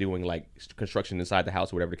 like if you're doing like construction inside the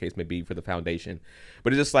house or whatever the case may be for the foundation.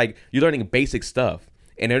 But it's just like you're learning basic stuff.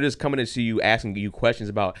 And they're just coming to see you, asking you questions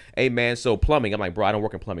about, hey man, so plumbing. I'm like, bro, I don't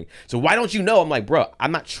work in plumbing. So why don't you know? I'm like, bro,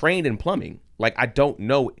 I'm not trained in plumbing. Like, I don't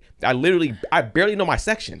know. I barely know my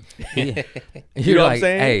section. Yeah. You know like, what I'm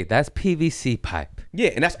saying? Hey, that's PVC pipe. Yeah,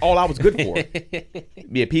 and that's all I was good for.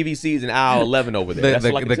 Yeah, PVC's in aisle 11 over there. That's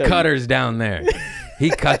all I can The tell you. cutter's down there. He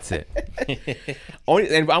cuts it.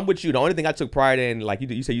 And I'm with you. The only thing I took pride in, like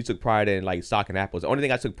you said, you took pride in like stocking apples. The only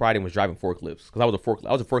thing I took pride in was driving forklifts because I was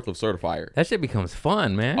a forklift certifier. That shit becomes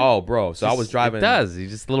fun, man. Oh, bro. So I was driving. It does. You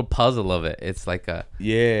just a little puzzle of it. It's like a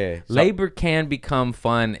Yeah. So- labor can become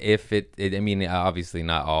fun if it. I mean, obviously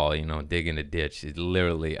not all. You know, digging a ditch. It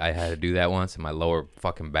literally, I had to do that once, and my lower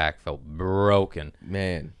fucking back felt broken.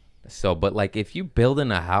 Man. So, but like, if you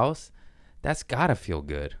building a house, that's gotta feel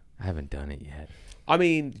good. I haven't done it yet. I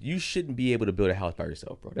mean, you shouldn't be able to build a house by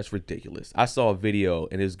yourself, bro. That's ridiculous. I saw a video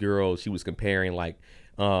and this girl, she was comparing like,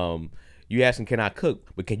 you asking, can I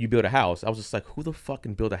cook, but can you build a house? I was just like, who the fuck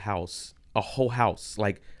can build a house, a whole house?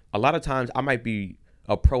 Like, a lot of times I might be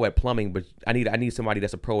a pro at plumbing, but I need somebody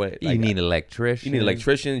that's a pro at. Like, You need electricians. You need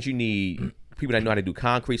electricians. You need people that know how to do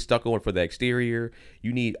concrete, stucco, and for the exterior.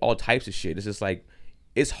 You need all types of shit. It's just like,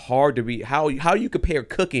 it's hard to be how you compare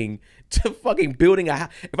cooking to fucking building a house.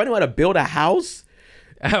 If I knew how to build a house.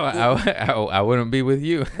 I wouldn't be with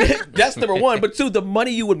you. That's number one. But two, the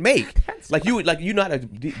money you would make. You know how to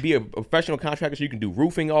be a professional contractor, so you can do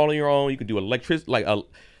roofing all on your own. You can do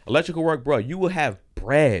electrical work, bro. You will have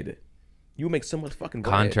bread. You will make so much fucking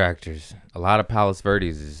bread. Contractors. A lot of Palos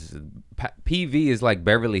Verdes PV is like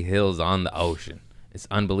Beverly Hills on the ocean. It's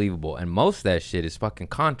unbelievable. And most of that shit is fucking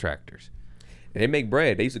contractors. And they make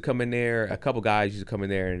bread. They used to come in there. A couple guys used to come in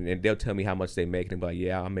there, and they'll tell me how much they make. And they're like,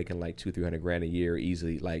 "Yeah, I'm making like $200-300 a year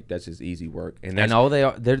easily. Like that's just easy work." And that's all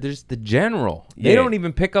they're just the general. Yeah. They don't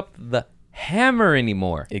even pick up the hammer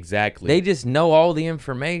anymore. exactly. They just know all the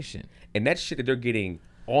information. And that shit that they're getting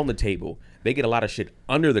on the table, they get a lot of shit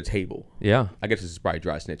under the table. Yeah. I guess this is probably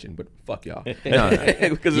dry snitching, but fuck y'all. No.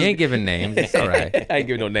 Because You ain't giving names. It's all right. I ain't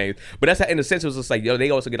giving no names. But that's how, in a sense, it was just like, yo, they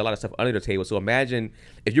also get a lot of stuff under the table. So imagine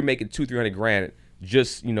if you're making $200-300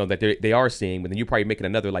 just, you know, that they are seeing, but then you're probably making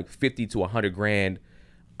another like 50 to $100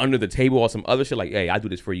 under the table or some other shit. Like, hey, I do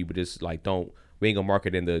this for you, but just like, we ain't gonna mark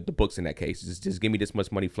it in the books in that case. Just give me this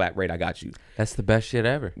much money flat rate. I got you. That's the best shit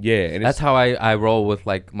ever. Yeah. And That's how I roll with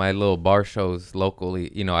like my little bar shows locally.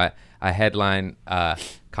 You know, I headline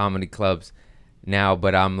comedy clubs now,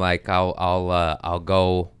 but I'm like I'll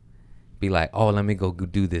go be like, oh, let me go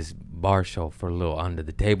do this bar show for a little under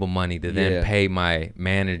the table money to then Yeah. pay my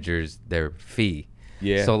managers their fee.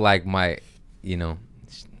 Yeah. So like my, you know,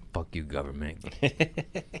 Fuck you, government.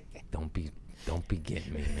 Don't be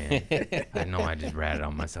getting me, man. I know I just ratted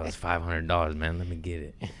on myself. It's $500, man. Let me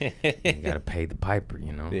get it. You gotta pay the piper,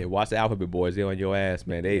 you know. Yeah, watch the Alphabet Boys. They on your ass,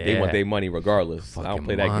 man. They want their money regardless. Fucking I don't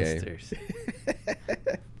play monsters. that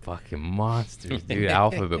game. Fucking monsters, dude.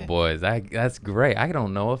 Alphabet Boys. That's great. I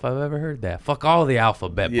don't know if I've ever heard that. Fuck all the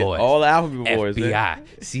Alphabet Yeah, Boys. all the Alphabet Boys. FBI, Man.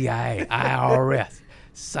 CIA, IRS.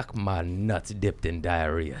 Suck my nuts dipped in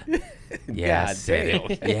diarrhea. Yeah, I God said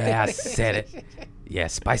damn. it. Yeah, I said it. Yeah,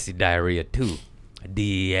 spicy diarrhea too.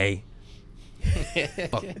 DEA.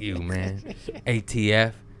 Fuck you, man.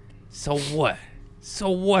 ATF. So what? So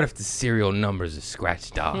what if the serial numbers are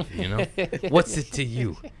scratched off, you know? What's it to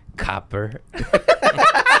you? Copper.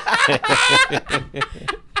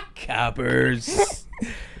 Coppers.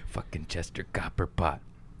 Fucking Chester Copper Pot.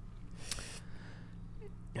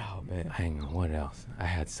 Oh man. Hang on, what else? I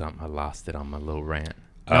had something. I lost it on my little rant.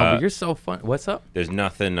 No, but you're so fun. What's up? There's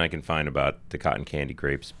nothing I can find about the cotton candy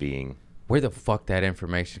grapes being. Where the fuck that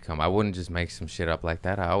information come? I wouldn't just make some shit up like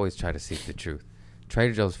that. I always try to seek the truth.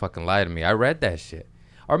 Trader Joe's fucking lied to me. I read that shit.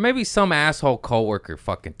 Or maybe some asshole coworker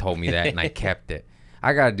fucking told me that and I kept it.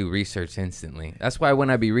 I gotta do research instantly. That's why when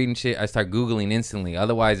I be reading shit, I start Googling instantly.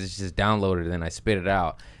 Otherwise, it's just downloaded and I spit it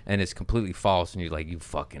out. And it's completely false. And you're like, you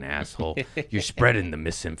fucking asshole. You're spreading the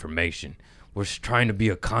misinformation. We're just trying to be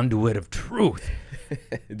a conduit of truth.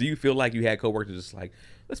 Do you feel like you had coworkers just like,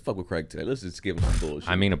 let's fuck with Craig today. Let's just give him some bullshit.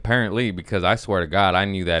 I mean, apparently, because I swear to God, I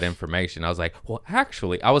knew that information. I was like, well,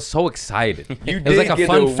 actually, I was so excited. You It was did like a get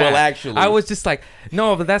fun the, fact. well, actually. I was just like,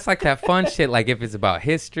 no, but that's like that fun shit. Like if it's about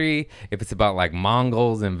history, if it's about like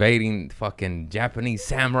Mongols invading fucking Japanese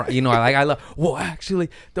samurai, you know, I love. Well, actually,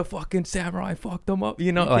 the fucking samurai fucked them up.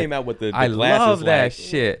 You know, You like, came out with the I glasses love that like,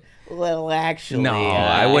 shit. Well, actually, No,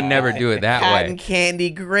 I would never do it that cotton way. candy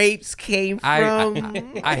grapes came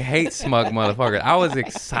from. I hate smug motherfuckers. I was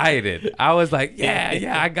excited. I was like,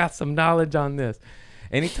 yeah, I got some knowledge on this.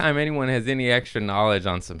 Anytime anyone has any extra knowledge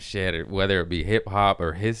on some shit, or whether it be hip hop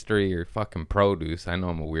or history or fucking produce, I know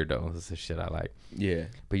I'm a weirdo. This is shit I like. yeah.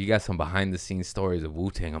 But you got some behind the scenes stories of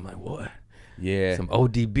Wu-Tang. I'm like, what? Yeah. Some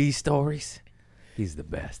ODB stories? He's the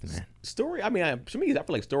best, man. Story, I mean, to me, I feel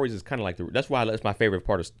like stories is kind of like that's why that's my favorite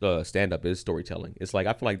part of stand-up is storytelling. It's like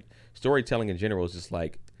I feel like storytelling in general is just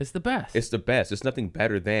like It's the best. it's the best. It's nothing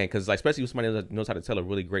better than because like especially with somebody that knows how to tell a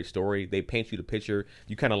really great story, they paint you the picture.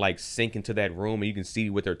 You kind of like sink into that room and you can see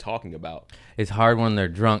what they're talking about. It's hard when they're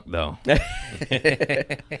drunk, though.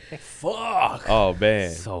 Fuck. Oh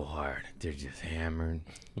man, So hard. They're just hammered.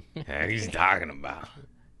 What he's talking about?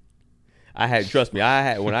 trust me,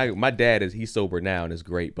 my dad he's sober now and it's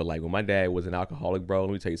great, but like when my dad was an alcoholic, bro,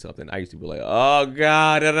 let me tell you something. I used to be like, oh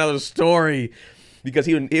God, another story. Because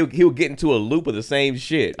he would get into a loop of the same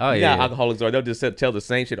shit. Oh, You know how yeah. alcoholics are. They'll just tell the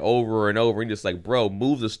same shit over and over. And just like, bro,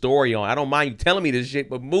 move the story on. I don't mind you telling me this shit,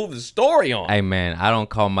 but move the story on. Hey man, I don't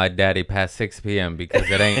call my daddy past 6 p.m. because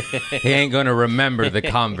he ain't gonna remember the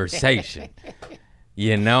conversation.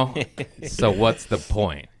 You know? So what's the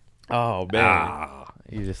point? Oh man,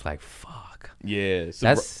 You're just like, fuck. yeah. So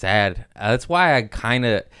That's sad. That's why I kind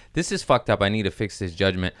of, this is fucked up. I need to fix this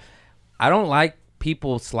judgment. I don't like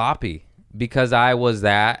people sloppy because I was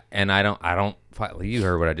that, and I don't, you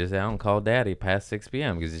heard what I just said. I don't call daddy past 6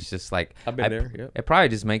 p.m. because it's just like, I've been there, yep. It probably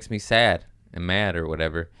just makes me sad and mad or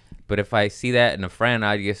whatever. But if I see that in a friend,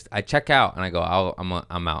 I check out and I go,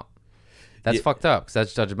 I'm out. That's Yeah. fucked up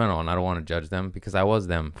because that's judgmental, and I don't want to judge them because I was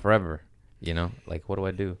them forever. You know, like what do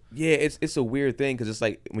I do? yeah, it's a weird thing because it's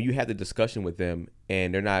like when you have the discussion with them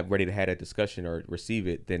and they're not ready to have that discussion or receive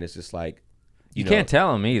it, then it's just like You know, can't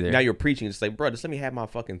tell them either. Now you're preaching. It's like, bro, just let me have my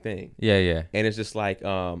fucking thing. Yeah. And it's just like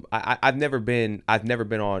I've never been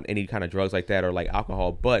on any kind of drugs like that or like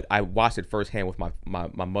alcohol, but I watched it firsthand with my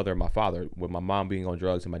mother and my father, with my mom being on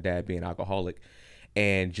drugs and my dad being alcoholic,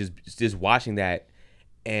 and just watching that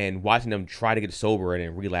and watching them try to get sober and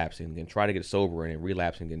then relapsing and try to get sober and then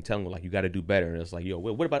relapsing and telling them like you got to do better, and it's like, yo,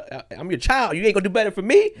 what about I'm your child, you ain't gonna do better for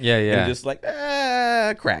me? Yeah. And just like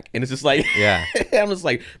crack, and it's just like Yeah. I'm just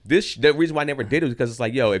like the reason why I never did it was because it's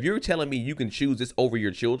like, yo, if you're telling me you can choose this over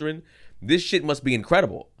your children, this shit must be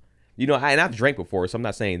incredible. You know, and I've drank before, so I'm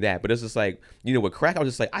not saying that, but it's just like, you know, with crack, I was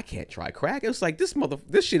just like, I can't try crack. It was like this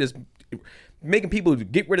shit is making people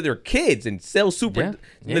get rid of their kids and sell Super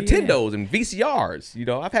Yeah, Nintendos and VCRs. You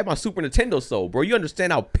know, I've had my Super Nintendo sold, bro. You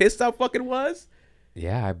understand how pissed I fucking was?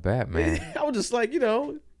 Yeah, I bet, man. I was just like, you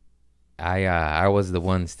know, I was the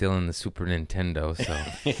one stealing the Super Nintendo, so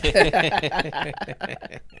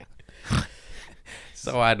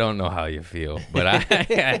So I don't know how you feel, but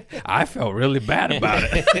I felt really bad about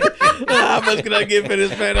it. How much can I get for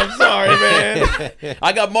this, man? I'm sorry, man.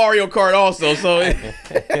 I got Mario Kart also, so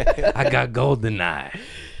I got GoldenEye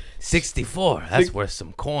 64. That's worth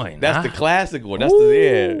some coin. that's the classic one. That's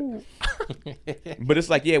the But it's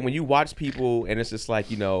like, yeah, when you watch people, and it's just like,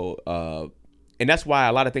 and that's why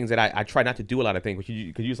a lot of things that I try not to do a lot of things,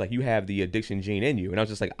 because you like you have the addiction gene in you, and I was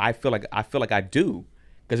just like, I feel like I do,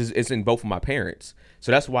 because it's in both of my parents.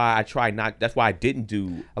 So that's why I try not. That's why I didn't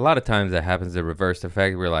do. A lot of times that happens, the reverse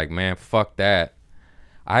effect. We're like, man, fuck that.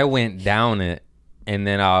 I went down it, and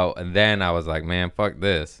then I was like, man, fuck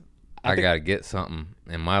this. I gotta get something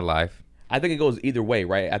in my life. I think it goes either way,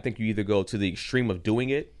 right? I think you either go to the extreme of doing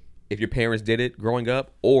it, if your parents did it growing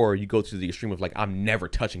up, or you go to the extreme of like, I'm never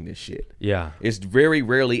touching this shit. Yeah. It's very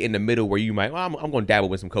rarely in the middle where you might, well, I'm going to dabble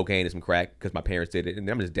with some cocaine and some crack because my parents did it, and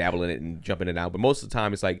I'm just dabbling it and jumping it out. But most of the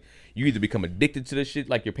time, it's like you either become addicted to this shit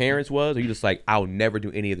like your parents was, or you just like, I'll never do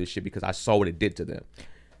any of this shit because I saw what it did to them.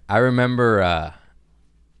 I remember,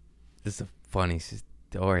 this is a funny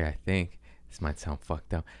story, I think. This might sound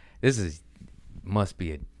fucked up. Must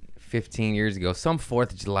be 15 years ago. Some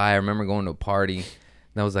 4th of July, I remember going to a party.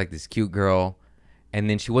 That was like this cute girl, and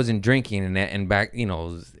then she wasn't drinking, and back,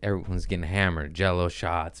 everyone's getting hammered, Jello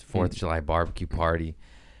shots, 4th of July barbecue party,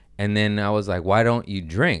 and then I was like, why don't you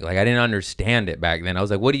drink? Like, I didn't understand it back then. I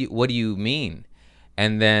was like, what do you mean?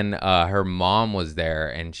 And then her mom was there,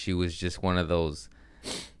 and she was just one of those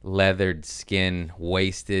leathered skin,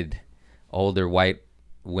 wasted, older white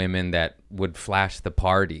women that would flash the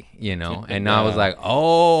party, and I was like,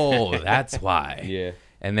 oh, that's why. Yeah.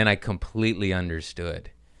 And then I completely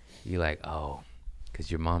understood. You're like, oh,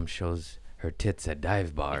 because your mom shows her tits at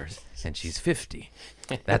dive bars and she's 50.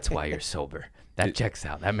 That's why you're sober. That checks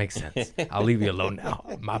out. That makes sense. I'll leave you alone now.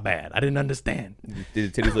 My bad. I didn't understand.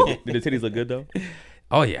 Did the titties look good though?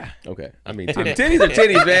 Oh, yeah. Okay. I mean, titties are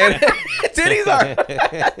titties, man. Titties are.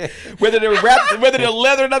 Whether they're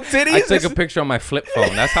leathered up titties. I took a picture on my flip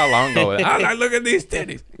phone. That's how long ago. I like, look at these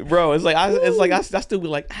titties. Bro, it's like I still be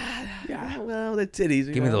like, yeah, well, the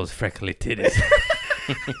titties. Give me those freckly titties.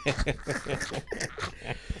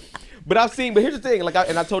 But here's the thing, like,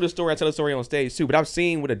 I told this story, I tell the story on stage too, but I've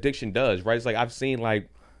seen what addiction does, right? It's like, I've seen, like,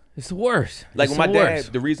 it's the worst. Like, it's when my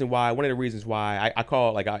dad, worst. one of the reasons why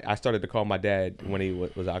I started to call my dad when he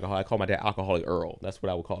was alcoholic, I called my dad Alcoholic Earl. That's what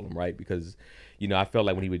I would call him, right? Because, I felt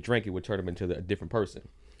like when he would drink, it would turn him into a different person.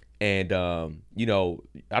 And, I don't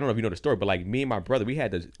know if you know the story, but like me and my brother, we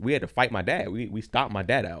had to fight my dad. We stopped my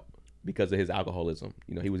dad out because of his alcoholism.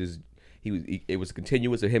 It was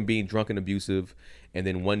continuous of him being drunk and abusive, and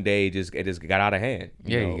then one day it just got out of hand.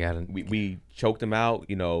 You got it. We choked him out.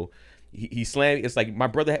 He slammed. It's like my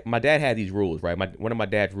dad had these rules, right? One of my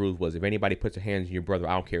dad's rules was, if anybody puts their hands on your brother,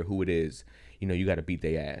 I don't care who it is, you got to beat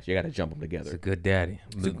their ass. You got to jump them together. It's a good daddy,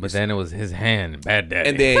 but then it was his hand, bad daddy.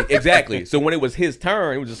 And then exactly. So when it was his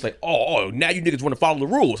turn, it was just like, oh, now you niggas want to follow the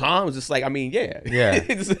rules, huh? It was just like, I mean, yeah.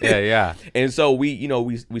 Yeah. And so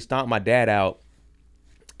we stomped my dad out.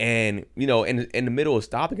 And, in the middle of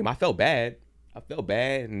stopping him, I felt bad.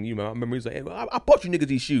 And, I remember he was like, hey, I bought you niggas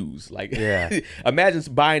these shoes. Like, yeah.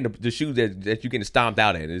 Imagine buying the shoes that you're getting stomped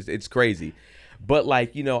out in. It's crazy. But,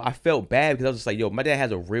 like, I felt bad because I was just like, yo, my dad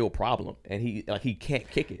has a real problem. And he can't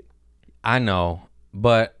kick it. I know.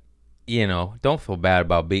 But, don't feel bad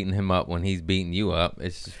about beating him up when he's beating you up.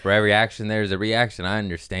 It's just, for every action, there's a reaction. I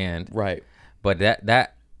understand. Right. But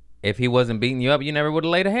that if he wasn't beating you up, you never would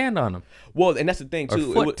have laid a hand on him. Well, and that's the thing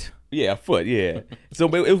too. Or foot. A foot. Yeah. So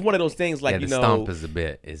it was one of those things like, the stomp is a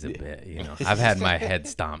bit. I've had my head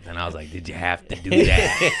stomped, and I was like, did you have to do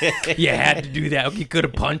that? You had to do that. You could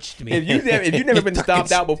have punched me. If you've never been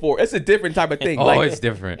stomped out before, it's a different type of thing. Oh, like, it's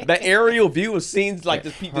different. The aerial view of scenes like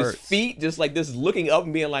this feet just like this looking up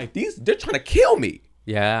and being like, they're trying to kill me.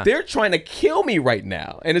 Yeah. They're trying to kill me right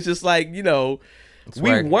now. And it's just like,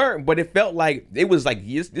 we weren't, but it felt like it was like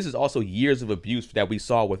this is also years of abuse that we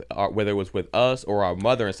saw with whether it was with us or our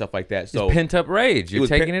mother and stuff like that. So it's pent up rage. You're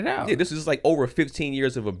taking it out. Yeah, this is like over 15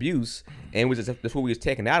 years of abuse, and that's what we was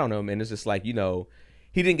taking out on him. And it's just like, he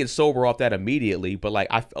didn't get sober off that immediately, but like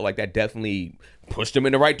I felt like that definitely pushed him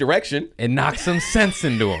in the right direction. It knocked some sense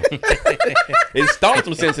into him. It stomped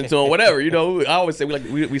some sense into him. Whatever, I always say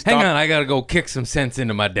we hang on, I gotta go kick some sense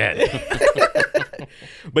into my daddy.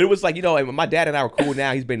 But it was like, my dad and I were cool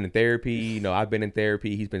now. He's been in therapy. I've been in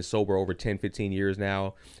therapy. He's been sober over 10, 15 years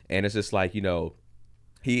now. And it's just like,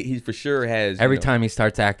 he for sure has. Every time he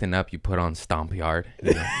starts acting up, you put on Stomp Yard.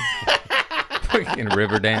 Fucking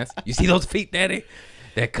river dance. You see those feet, daddy?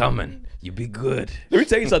 They're coming. You be good. Let me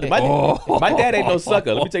tell you something. My dad ain't no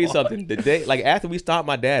sucker. Let me tell you something. The day, like after we stomped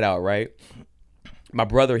my dad out, right? my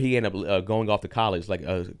brother, he ended up going off to college like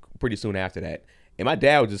pretty soon after that. And my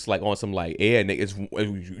dad was just like on some like, yeah,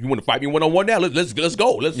 nigga, you want to fight me 1-on-1 now? Let's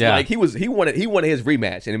go. Like he wanted his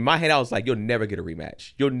rematch. And in my head, I was like, you'll never get a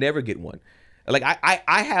rematch. You'll never get one. Like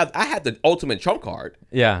I have the ultimate trump card.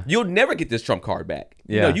 Yeah. You'll never get this trump card back.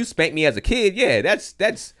 Yeah. You know, you spanked me as a kid. Yeah,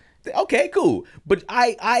 that's okay, cool. But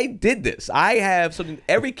I did this. I have something.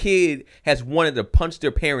 Every kid has wanted to punch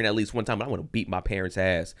their parent at least one time. I want to beat my parents'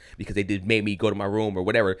 ass because they made me go to my room or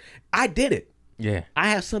whatever. I did it. Yeah. I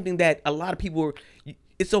have something that a lot of people.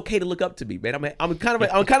 It's okay to look up to me, man. I'm kind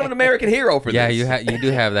of an American hero for Yeah, this. you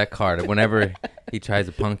do have that card. Whenever he tries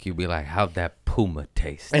to punk you, be like, "How'd that Puma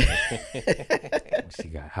taste? She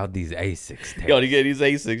got how'd these Asics taste? Yo, to get these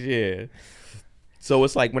Asics, yeah. So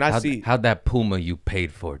it's like when I see how'd that Puma you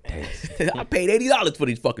paid for taste? I paid $80 for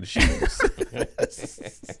these fucking shoes.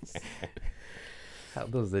 How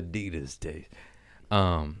those Adidas taste?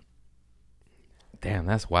 Damn,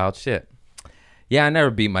 that's wild shit. Yeah, I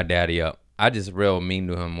never beat my daddy up. I just real mean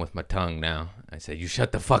to him with my tongue now. I said, "You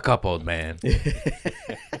shut the fuck up, old man.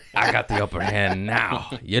 I got the upper hand now.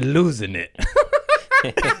 You're losing it."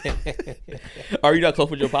 Are you not close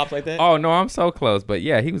with your pops like that? Oh, no, I'm so close. But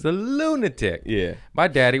yeah, he was a lunatic. Yeah. My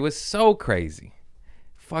daddy was so crazy.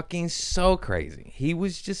 Fucking so crazy. He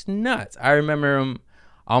was just nuts. I remember him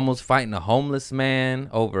almost fighting a homeless man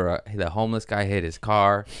over the homeless guy hit his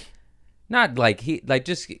car. Not like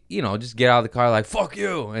just get out of the car like, "Fuck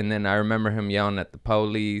you." And then I remember him yelling at the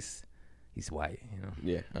police. He's white, you know.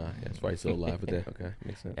 Yeah, that's why he's still alive with that. Okay,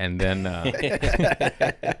 makes sense. And then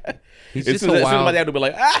he's As just soon a as my wild. dad would be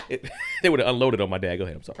like, "Ah," they would have unloaded on my dad. Go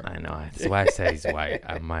ahead, I'm sorry. I know. That's why I say he's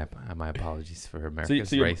white. My apologies for America's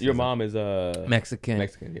So racism. your mom is Mexican.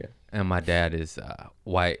 Mexican, yeah. And my dad is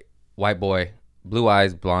white boy, blue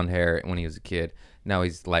eyes, blonde hair when he was a kid. Now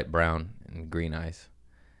he's light brown and green eyes.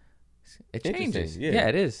 It changes. Interesting, yeah. Yeah,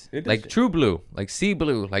 it is. It Like does. true blue, like sea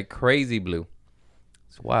blue, like crazy blue.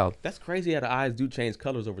 It's wild. That's crazy how the eyes do change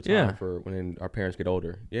colors over time Yeah. for when our parents get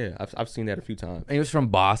older. Yeah, I've seen that a few times. He was from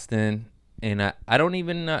Boston, and I don't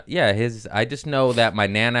even I just know that my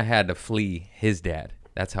nana had to flee his dad.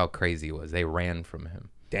 That's how crazy it was. They ran from him.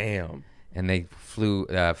 Damn. And they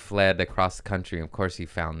fled across the country. Of course, he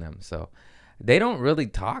found them. So they don't really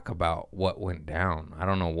talk about what went down. I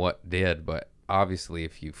don't know what did, but obviously,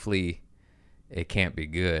 if you flee, it can't be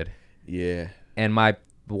good. Yeah. And my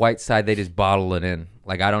white side, they just bottle it in.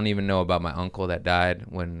 Like, I don't even know about my uncle that died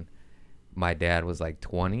when my dad was like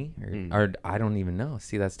 20 or I don't even know.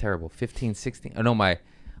 See, that's terrible. 15, 16. Oh, no, my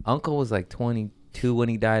uncle was like 22 when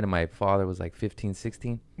he died, and my father was like 15,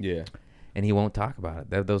 16. Yeah. And he won't talk about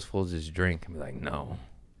it. Those fools just drink and be like, "No."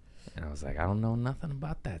 And I was like, I don't know nothing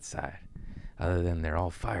about that side other than they're all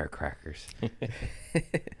firecrackers.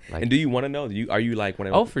 And do you want to know? Are you like one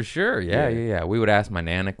of Oh, for sure. Yeah. We would ask my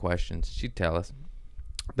nana questions. She'd tell us.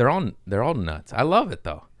 They're all nuts. I love it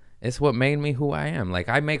though. It's what made me who I am. Like,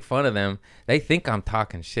 I make fun of them. They think I'm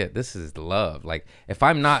talking shit. This is love. Like, if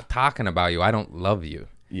I'm not talking about you, I don't love you.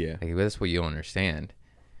 Yeah. Like, that's what you don't understand.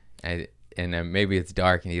 And maybe it's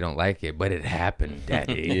dark and you don't like it, but it happened,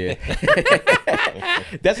 Daddy. Yeah.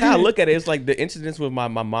 That's how I look at it. It's like the incidents with my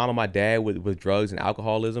mom and my dad with drugs and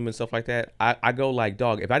alcoholism and stuff like that. I go like,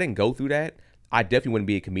 dog, if I didn't go through that, I definitely wouldn't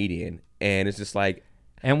be a comedian. And it's just like,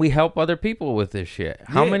 And we help other people with this shit.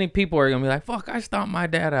 How Yeah. many people are going to be like, "Fuck, I stomped my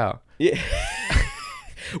dad out"? yeah.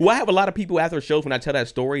 Well, I have a lot of people after shows when I tell that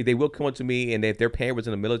story, they will come up to me, and if their parent was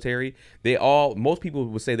in the military, most people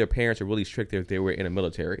would say their parents are really strict if they were in the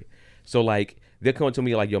military. So like they'll come up to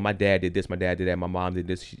me like, "Yo, my dad did this, my dad did that, my mom did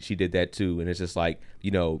this, she did that too," and it's just like,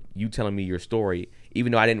 you telling me your story,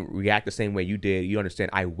 even though I didn't react the same way you did, you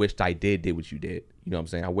understand? I wished I did what you did. You know what I'm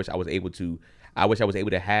saying? I wish I was able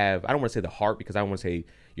to have. I don't want to say the heart because I don't want to say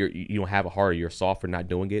you don't have a heart or you're soft for not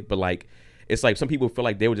doing it, but like. It's like some people feel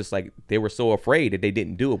like they were so afraid that they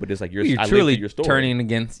didn't do it, but it's like You're I lived truly through your story. turning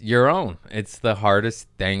against your own. It's the hardest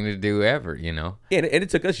thing to do ever, Yeah, and it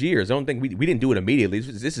took us years. I don't think we didn't do it immediately.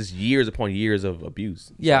 This is years upon years of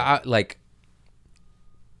abuse. Yeah,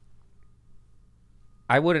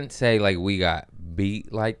 I wouldn't say like we got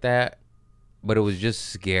beat like that, but it was just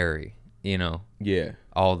scary, Yeah.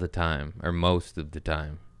 all the time or most of the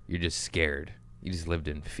time. You're just scared. You just lived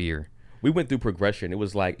in fear. We went through progression. It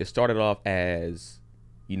was like it started off as,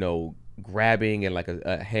 grabbing and like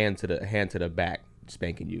a hand to the back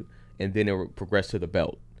spanking you, and then it progressed to the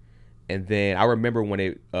belt, and then I remember when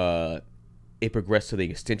it progressed to the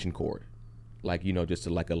extension cord, like just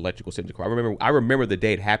like electrical extension cord. I remember the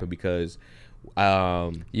day it happened because,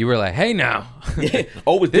 You were like, "Hey now, it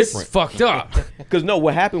was this different. is fucked up." Because no,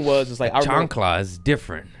 what happened was it's like I remember Chancla is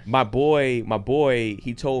different. my boy,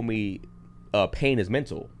 he told me pain is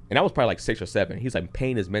mental. And I was probably like 6 or 7. He's like,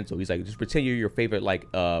 pain is mental. He's like, just pretend you're your favorite like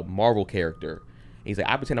Marvel character. He's like,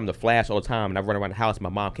 I pretend I'm the Flash all the time, and I run around the house, and my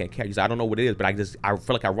mom can't catch. He's like, I don't know what it is, but I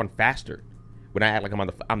feel like I run faster when I act like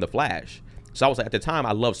I'm the Flash. So I was like, at the time,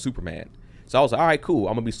 I loved Superman. So I was like, all right, cool.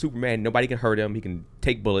 I'm gonna be Superman. Nobody can hurt him. He can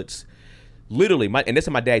take bullets. Literally, and this is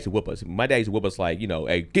my dad used to whoop us. My dad used to whoop us like, you know,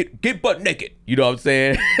 hey, get butt naked. You know what I'm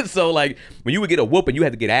saying? So like, when you would get a whooping, you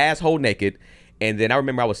had to get asshole naked. And then I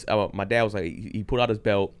remember my dad was like, he pulled out his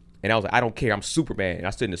belt, and I was like, I don't care. I'm Superman. And I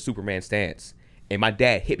stood in the Superman stance. And my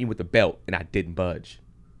dad hit me with the belt, and I didn't budge.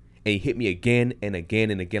 And he hit me again and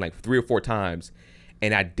again and again, like 3 or 4 times,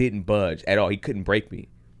 and I didn't budge at all. He couldn't break me.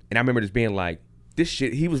 And I remember just being like, this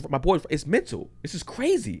shit, my boy, it's mental. This is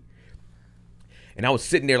crazy. And I was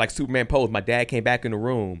sitting there like Superman pose. My dad came back in the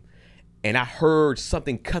room, and I heard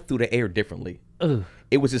something cut through the air differently. Ugh.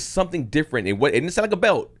 It was just something different. It didn't sound like a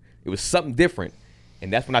belt. It was something different.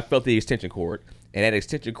 And that's when I felt the extension cord. And that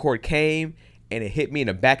extension cord came, and it hit me in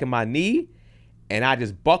the back of my knee, and I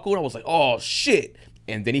just buckled. I was like, oh, shit.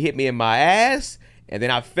 And then he hit me in my ass, and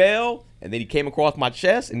then I fell, and then he came across my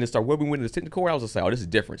chest and then started whipping me with the extension cord. I was just like, oh, this is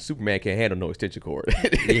different. Superman can't handle no extension cord.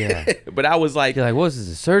 Yeah. But I was like, you're like, what is this,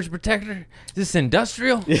 a surge protector? Is this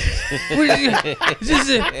industrial? What is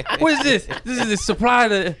this? This is the supply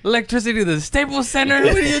of electricity to the Staples Center?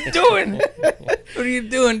 What are you doing? What are you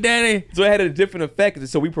doing, Daddy? So it had a different effect.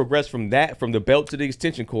 So we progressed from the belt to the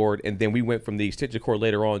extension cord, and then we went from the extension cord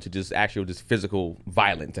later on to just physical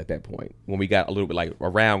violence at that point when we got a little bit like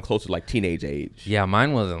around close to like teenage age. Yeah,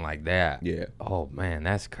 mine wasn't like that. Yeah. Oh man,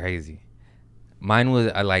 that's crazy. Mine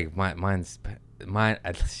was mine's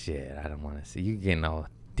shit. I don't want to see you getting all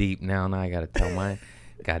deep now. Now I gotta tell mine.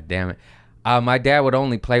 God damn it. My dad would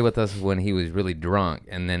only play with us when he was really drunk,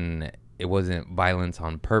 and then it wasn't violence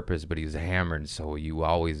on purpose, but he was hammered, so you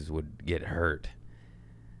always would get hurt.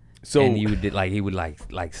 So and he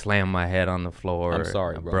would slam my head on the floor. I'm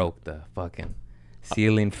sorry, I bro. broke the fucking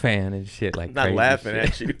ceiling fan and shit. Like I'm not crazy laughing shit.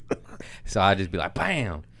 at you. So I'd just be like,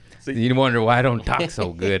 bam. You wonder why I don't talk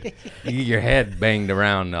so good. You get your head banged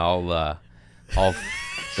around all the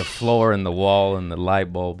floor and the wall and the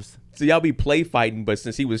light bulbs. So y'all be play fighting, but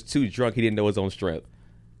since he was too drunk, he didn't know his own strength.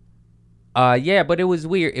 Yeah, but it was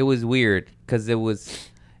weird. It was weird because it was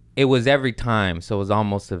every time. So it was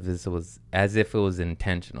almost as if it was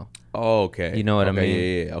intentional. Oh, okay. You know what I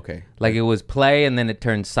mean? Yeah, okay. Like it was play, and then it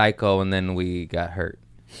turned psycho, and then we got hurt.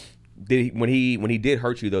 Did he when he did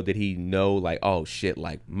hurt you though? Did he know like, oh shit,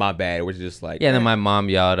 like my bad? Or was it just like, yeah? And then my mom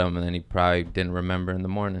yelled at him, and then he probably didn't remember in the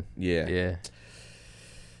morning. Yeah,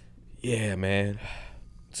 man.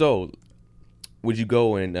 So, would you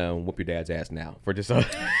go and whoop your dad's ass now for just to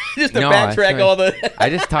backtrack all the? I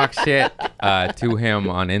just talk shit to him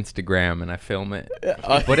on Instagram and I film it,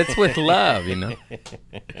 but it's with love, you know.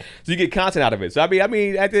 So you get content out of it. So I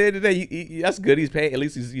mean, at the end of the day, that's good. He's paying. At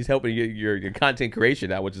least he's helping your content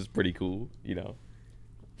creation out, which is pretty cool, you know.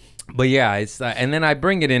 But yeah, it's and then I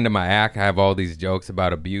bring it into my act. I have all these jokes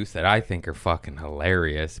about abuse that I think are fucking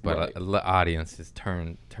hilarious, but the audience just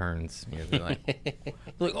turns me like,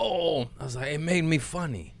 oh, I was like, it made me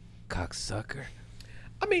funny, cocksucker.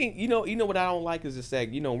 I mean, you know what I don't like is just that,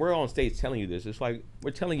 you know, we're on stage telling you this. It's like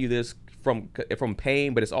we're telling you this from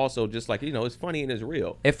pain, but it's also just like, you know, it's funny and it's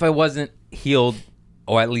real. If I wasn't healed,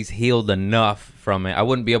 or at least healed enough from it, I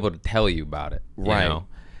wouldn't be able to tell you about it. Right. You know?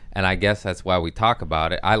 And I guess that's why we talk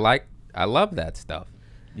about it. I love that stuff.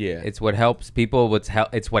 Yeah. It's what helps people.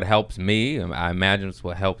 It's what helps me. I imagine it's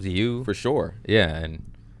what helps you. For sure. Yeah,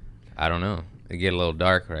 and I don't know. It get a little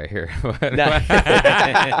dark right here.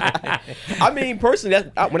 I mean,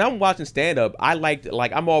 personally, when I'm watching stand-up, I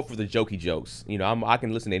I'm all for the jokey jokes. You know, I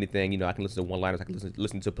can listen to anything. You know, I can listen to one-liners. I can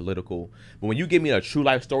listen to political. But when you give me a true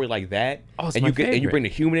life story like that, and you bring the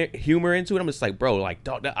humor into it, I'm just like, bro, like,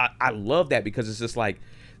 dog, I love that because it's just like,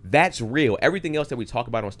 that's real. Everything else that we talk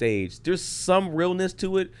about on stage, there's some realness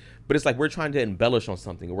to it, but it's like we're trying to embellish on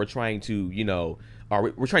something, or we're trying to, you know,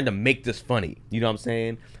 or we're trying to make this funny. You know what I'm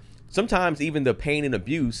saying? Sometimes even the pain and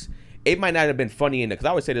abuse, it might not have been funny because I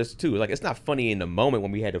always say this too. Like, it's not funny in the moment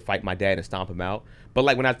when we had to fight my dad and stomp him out. But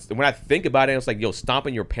like when I think about it, it's like, yo,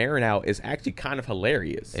 stomping your parent out is actually kind of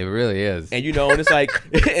hilarious. It really is. And you know, and it's like,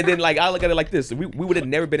 and then like I look at it like this: we would have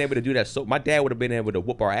never been able to do that. So my dad would have been able to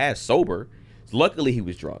whoop our ass sober. Luckily, he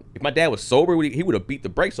was drunk. If my dad was sober, he would have beat the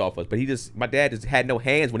brakes off us. But my dad just had no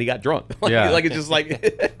hands when he got drunk. Like it's just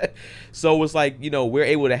like, so it's like, you know, we're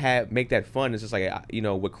able to make that fun. It's just like, you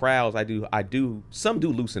know, with crowds, some do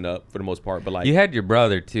loosen up for the most part. But like, you had your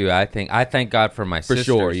brother too. I thank God for my sisters. For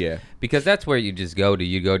sure, yeah. Because that's where you just go to.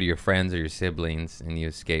 You go to your friends or your siblings and you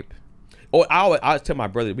escape. Or I was tell my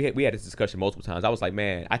brother, we had this discussion multiple times. I was like,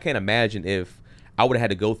 man, I can't imagine if I would have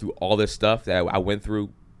had to go through all this stuff that I went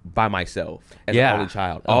through by myself as an only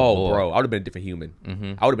child. Oh, boy. Bro, I would have been a different human.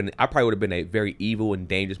 Mm-hmm. I probably would have been a very evil and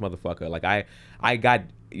dangerous motherfucker. Like I got,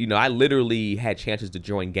 I literally had chances to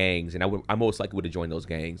join gangs, and I most likely would have joined those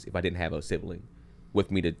gangs if I didn't have a sibling with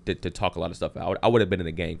me to talk a lot of stuff out. I would have been in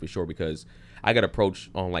a gang for sure, because I got approached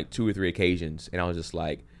on like 2 or 3 occasions, and I was just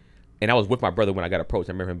like, and I was with my brother when I got approached.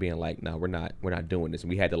 I remember him being like, "No, we're not doing this," and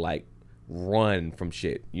we had to like run from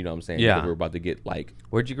shit. You know what I'm saying? Yeah. Because we were about to get like.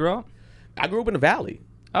 Where'd you grow up? I grew up in the Valley.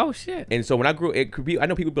 Oh shit. And so when I grew, it could be. I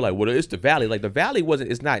know people be like, "Well, it's the Valley." Like the Valley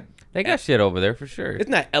wasn't. It's not. They got shit over there for sure. It's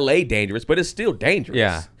not L.A. dangerous, but it's still dangerous.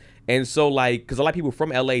 Yeah. And so like, because a lot of people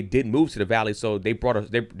from L.A. didn't move to the Valley, so they brought us.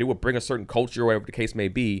 They would bring a certain culture, or whatever the case may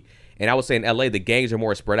be. And I would say in L.A. the gangs are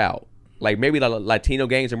more spread out. Like maybe the Latino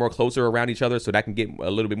gangs are more closer around each other, so that can get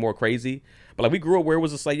a little bit more crazy. But like we grew up where it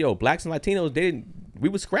was just like, yo, blacks and Latinos, we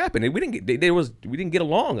was scrapping, and we didn't get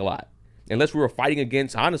along a lot, unless we were fighting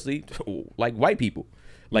against, honestly, like white people.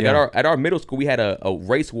 Like at our middle school, we had a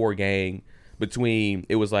race war gang between,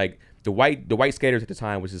 it was like the white skaters at the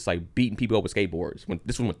time was just like beating people up with skateboards.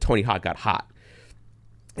 This was when Tony Hawk got hot,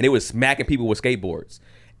 and it was smacking people with skateboards.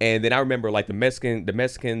 And then I remember like the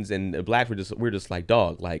Mexicans and the blacks were just like,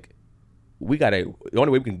 dog, like the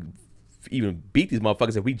only way we can even beat these motherfuckers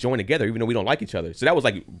is if we join together, even though we don't like each other. So that was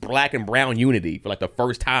like black and brown unity for like the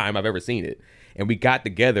first time I've ever seen it. And we got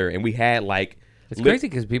together and we had like. It's crazy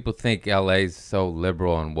because people think LA's so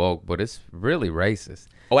liberal and woke, but it's really racist.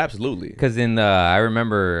 Oh, absolutely. Because I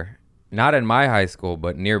remember, not in my high school,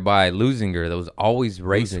 but nearby Lusinger, there was always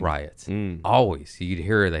race riots. Always. You'd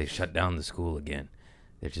hear they shut down the school again.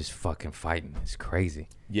 They're just fucking fighting. It's crazy.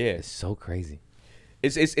 Yeah. It's so crazy.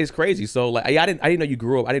 It's crazy. So like I didn't know you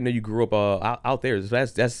grew up. I didn't know you grew up out there. So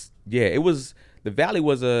that's yeah. It was, the Valley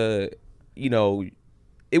was it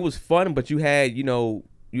was fun, but you had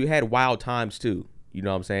wild times too. You know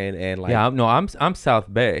what I'm saying? And like, yeah, no, I'm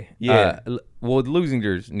South Bay. Yeah. Well,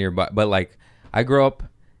 Lusinger's nearby, but like I grew up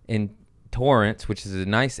in Torrance, which is a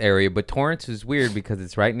nice area, but Torrance is weird because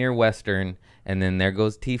it's right near Western, and then there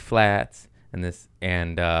goes T Flats and this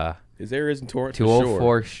and his areas in Torrance,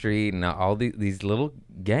 204th Street, and all these little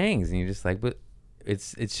gangs, and you're just like, but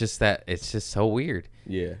it's just so weird.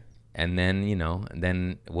 Yeah. And then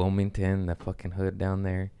then Wilmington, the fucking hood down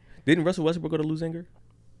there. Didn't Russell Westbrook go to Lusinger?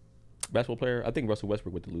 Basketball player. I think Russell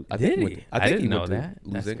Westbrook went to Lusinger. Did he? I didn't know that.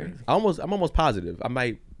 That's crazy. Lusinger. I'm almost positive. I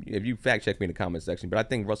might, if you fact check me in the comment section, but I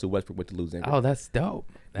think Russell Westbrook went to Lusinger. Oh, that's dope.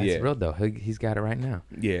 That's real dope. He's got it right now.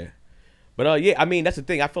 Yeah. But yeah, I mean that's the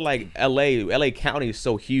thing. I feel like LA County is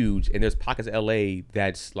so huge, and there's pockets of LA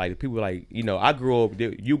that's like people are like, I grew up.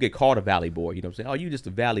 You get called a Valley boy. You know what I'm saying? Oh, you just a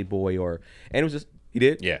Valley boy, and it was just you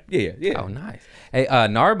did. Yeah. Yeah. Oh, nice. Hey,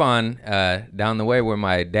 Narbonne, down the way where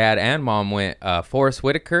my dad and mom went, Forrest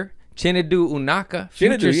Whitaker, Chinadu Unaka,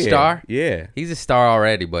 future star. Yeah. He's a star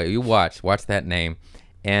already, but you watch that name,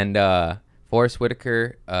 and Forrest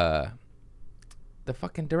Whitaker, the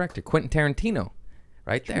fucking director, Quentin Tarantino.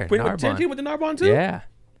 Right there, Narbonne. Tarantino went to Narbonne too? Yeah.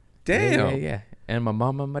 Damn. Yeah. And my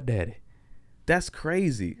mama and my daddy. That's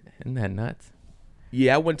crazy. Isn't that nuts?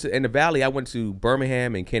 Yeah, in the Valley, I went to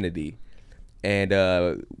Birmingham and Kennedy. And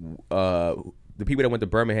the people that went to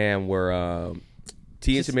Birmingham were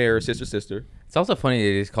T and Tamara's sister. It's also funny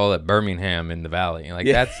they just call it Birmingham in the Valley. Like,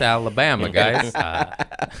 that's Alabama, guys.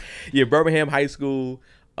 Yeah, Birmingham High School.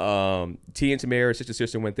 T and Tamara,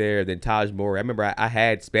 sister went there. Then Taj Mowry. I remember I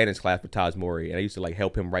had Spanish class with Taj Mowry, and I used to like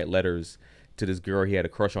help him write letters to this girl he had a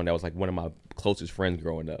crush on that was like one of my closest friends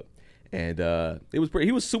growing up. And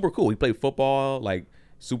he was super cool. He played football, like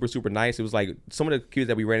super nice. It was like some of the kids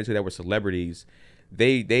that we ran into that were celebrities.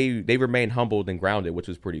 They remained humbled and grounded, which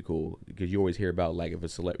was pretty cool because you always hear about like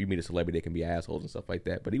if you meet a celebrity, they can be assholes and stuff like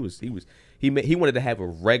that. But he wanted to have a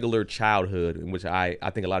regular childhood, in which I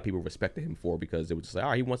think a lot of people respected him for, because it was just like,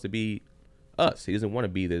 all right, he wants to be us. He doesn't want to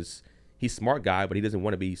be this. He's smart guy, but he doesn't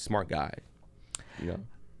want to be smart guy.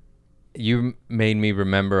 You made me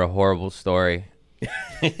remember a horrible story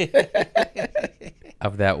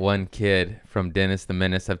of that one kid from Dennis the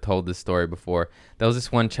Menace. I've told this story before. There was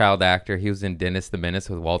this one child actor. He was in Dennis the Menace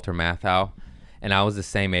with Walter Matthau, and I was the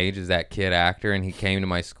same age as that kid actor, and he came to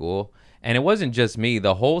my school. And it wasn't just me.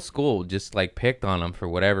 The whole school just like picked on him for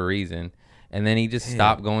whatever reason, and then he just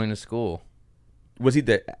stopped going to school. Was he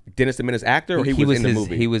the Dennis the Menace actor, or he was in the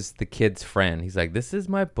movie? He was the kid's friend. He's like, this is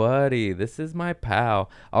my buddy. This is my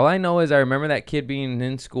pal. All I know is I remember that kid being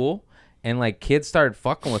in school, and like kids started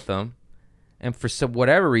fucking with him. And for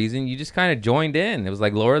whatever reason, you just kind of joined in. It was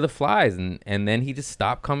like Lord of the Flies. And then he just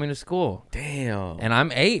stopped coming to school. Damn. And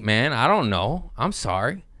I'm 8, man. I don't know. I'm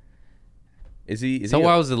sorry. Is he? So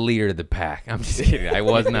I was the leader of the pack. I'm just kidding. I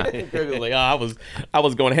was not. Greg was like, oh, I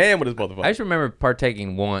was going ham with this motherfucker. I just remember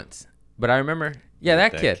partaking once, but I remember,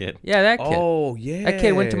 that kid. Yeah, that kid. Oh, yeah. That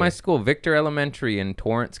kid went to my school, Victor Elementary in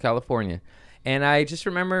Torrance, California. And I just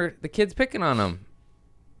remember the kids picking on him.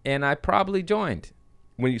 And I probably joined.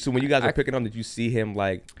 When you guys were picking on, did you see him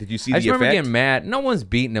did you see the effect? I just remember getting mad. No one's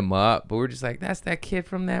beating him up, but we're just like, that's that kid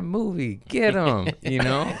from that movie. Get him,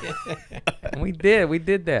 And we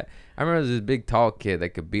did that. I remember there was this big tall kid that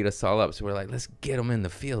could beat us all up. So we're like, let's get him in the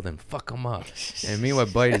field and fuck him up. And me and my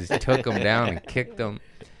buddy just took him down and kicked him.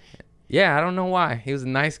 Yeah, I don't know why. He was a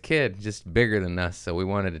nice kid, just bigger than us. So we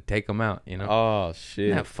wanted to take him out, Oh, shit.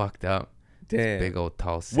 Isn't that fucked up? Damn. Big old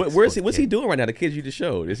tall. What's he doing right now? The kids you just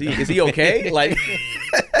showed. Is he okay? Like,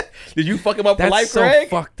 did you fuck him up for life, so Craig?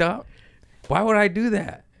 Fucked up. Why would I do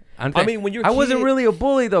that? I mean, when you're I wasn't really a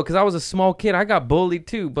bully though, because I was a small kid. I got bullied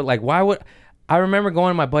too. But like, why would I remember going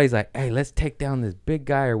to my buddies like, hey, let's take down this big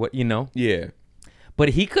guy or what, Yeah. But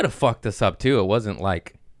he could have fucked us up too. It wasn't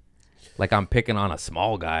like I'm picking on a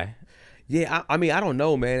small guy. Yeah, I mean, I don't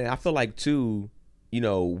know, man. I feel like too,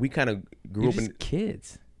 we kind of grew You're up just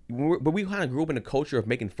kids. But we kind of grew up in a culture of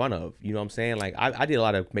making fun of, you know what I'm saying? Like, I did a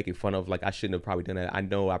lot of making fun of, like, I shouldn't have probably done that. I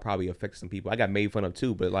know I probably affected some people. I got made fun of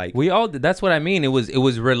too, but like. We all did. That's what I mean. It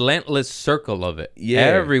was relentless circle of it. Yeah.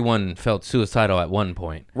 Everyone felt suicidal at one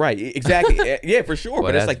point. Right, exactly. Yeah, for sure. Well,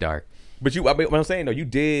 but that's it's like. dark. But what I'm saying, though, you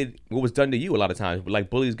did what was done to you a lot of times. Like,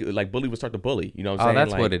 bullies would start to bully, you know what I'm saying? Oh,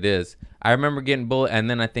 that's like, what it is. I remember getting bullied, and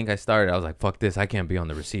then I think I was like, fuck this. I can't be on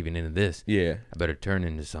the receiving end of this. Yeah. I better turn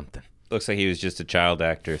into something. Looks like he was just a child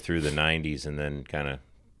actor through the 90s and then kind of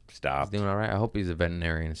stopped. He's doing all right. I hope he's a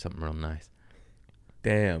veterinarian or something real nice.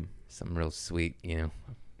 Damn. Something real sweet, And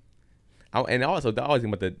also, I always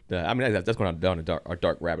think about I mean, that's going down a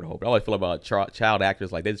dark rabbit hole. But I always feel about child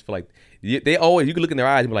actors, like, they just feel like, they always, you can look in their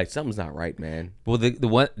eyes and be like, something's not right, man. Well,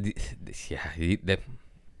 don't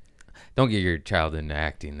get your child into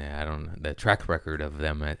acting. I don't know. The track record of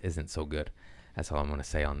them isn't so good. That's all I'm going to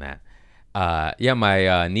say on that.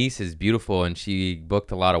 My niece is beautiful, and she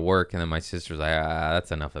booked a lot of work, and then my sister's like,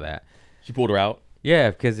 that's enough of that. She pulled her out?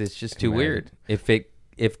 Yeah, because it's just too weird. If they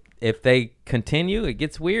continue, it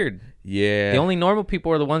gets weird. Yeah. The only normal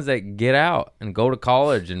people are the ones that get out and go to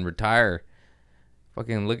college and retire.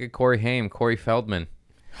 Fucking look at Corey Haim, Corey Feldman.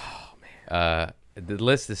 Oh, man. The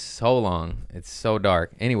list is so long. It's so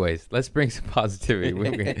dark. Anyways, let's bring some positivity.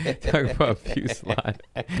 We're going to talk about abuse lot.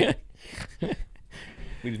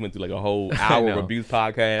 We just went through like a whole hour of abuse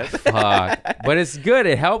podcast. Fuck. But it's good.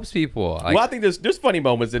 It helps people. Like, well, I think there's funny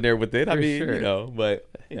moments in there with it. I mean, sure. But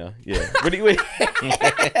yeah. What do you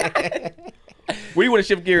want to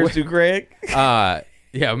shift gears to, Craig?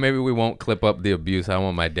 Yeah, maybe we won't clip up the abuse. I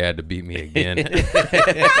want my dad to beat me again.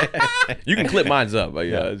 You can clip mine's up, but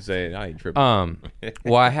I'm saying I ain't tripping.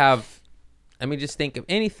 Well, let me just think of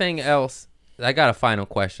anything else. I got a final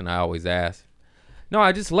question I always ask. No,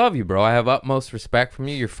 I just love you, bro. I have utmost respect from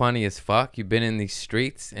you. You're funny as fuck. You've been in these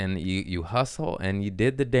streets and you hustle and you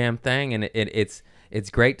did the damn thing. And it's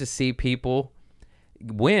great to see people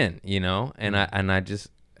win, And I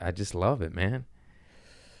just love it, man.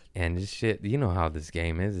 And this shit, you know how this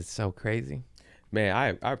game is. It's so crazy.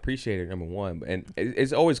 Man, I appreciate it, number one. And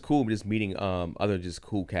it's always cool just meeting other just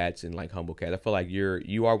cool cats and like humble cats. I feel like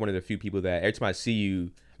you are one of the few people that every time I see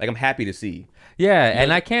you, like, I'm happy to see. Yeah,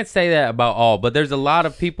 and I can't say that about all, but there's a lot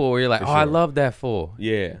of people where you're like, I love that fool.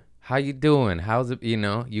 Yeah. How you doing? How's it,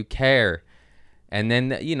 you care. And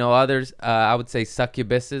then, others, I would say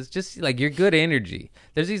succubuses, just like your good energy.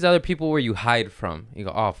 There's these other people where you hide from. You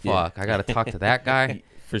go, oh, fuck, I got to talk to that guy.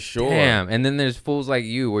 For sure. Damn. And then there's fools like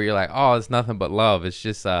you where you're like, oh, it's nothing but love. It's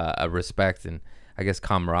just a respect and, I guess,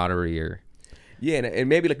 camaraderie or... Yeah, and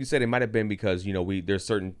maybe like you said, it might have been because there's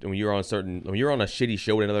certain when you're on a shitty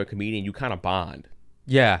show with another comedian, you kind of bond.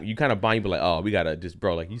 Yeah, you kind of bond. You be like, oh, we gotta just,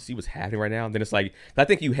 bro, like, you see what's happening right now. And then it's like, I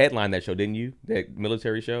think you headlined that show, didn't you? That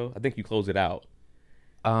military show. I think you closed it out.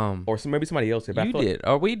 Or maybe somebody else did. You did,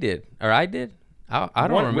 or we did, or I did. I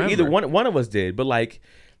don't remember. Either one of us did, but like,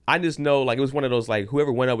 I just know, like, it was one of those, like,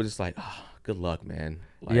 whoever went up was just like, oh, good luck, man.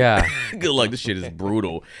 Like, yeah. Good luck. This shit is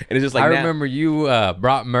brutal. And it's just like, I remember you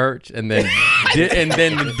brought merch and then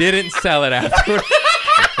didn't sell it afterwards.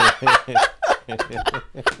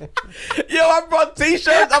 Yo, I brought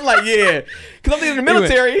t-shirts. I'm like, yeah, because I'm in the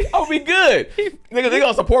military. I'll be good. Niggas, they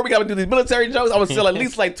gonna support me. Gotta do these military jokes. I would sell at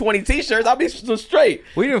least like 20 t-shirts. I'll be so straight.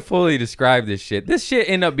 We didn't fully describe this shit. This shit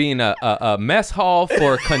ended up being a mess hall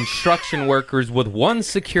for construction workers with one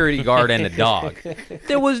security guard and a dog.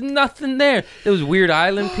 There was nothing there. There was Weird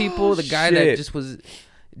Island people. The guy that just was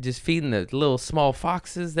just feeding the little small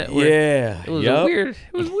foxes that were. Yeah. It was Yup. weird.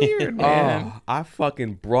 It was weird, man. Oh, I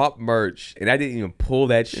fucking brought merch and I didn't even pull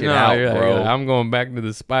that shit No, out, you're like, bro. I'm going back to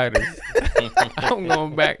the spiders. I'm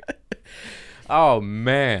going back. Oh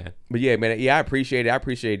man. But yeah, man, I appreciate it. I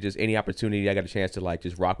appreciate just any opportunity I got a chance to like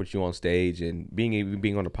just rock with you on stage and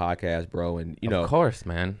being on the podcast, bro. And you know, Of course,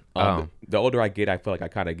 man. the older I get, I feel like I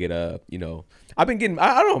kind of get I've been getting,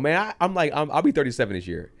 I don't know, man. I'll be 37 this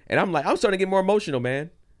year, and I'm starting to get more emotional,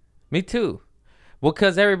 man. Me too. Well,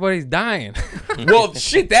 cause everybody's dying. Well,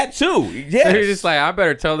 shit, that too. Yeah. So you're just like, I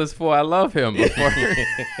better tell this fool I love him before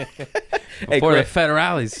before the Craig,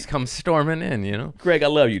 federales come storming in. You know. Craig, I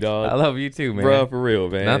love you, dog. I love you too, man. Bro, for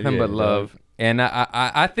real, man. Nothing Yeah, but dog. love. And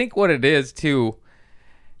I think what it is too,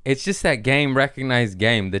 it's just that recognized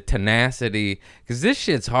game, the tenacity, because this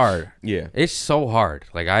shit's hard. Yeah. It's so hard.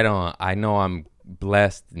 Like I know I'm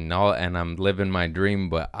blessed and all, and I'm living my dream,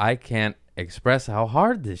 but I can't express how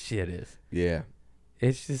hard this shit is. Yeah.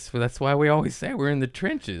 It's just, that's why we always say we're in the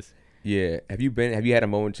trenches. Yeah. Have you had a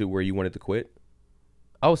moment too where you wanted to quit?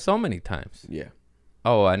 Oh, so many times. Yeah.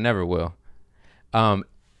 Oh, I never will.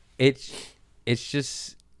 It's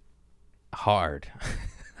just hard.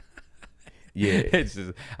 Yeah. It's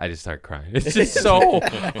just, I just start crying. It's just so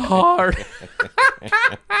hard.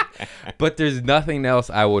 But there's nothing else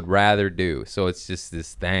I would rather do. So it's just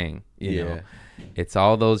this thing, you know. It's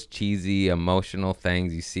all those cheesy emotional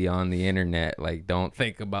things you see on the internet. Like, don't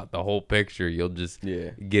think about the whole picture. You'll just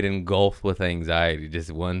get engulfed with anxiety. Just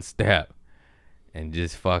one step and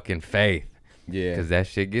just fucking faith. Yeah. Because that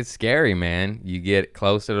shit gets scary, man. You get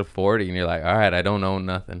closer to 40 and you're like, all right, I don't own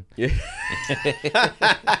nothing. Yeah.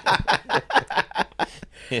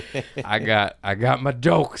 I got my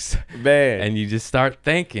jokes. Man. And you just start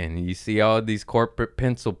thinking. You see all these corporate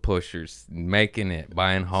pencil pushers making it,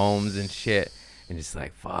 buying homes and shit. And just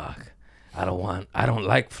like, fuck, I don't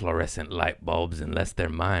like fluorescent light bulbs unless they're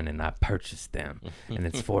mine and I purchased them. And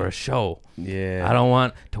it's for a show. Yeah. I don't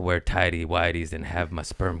want to wear tidy whities and have my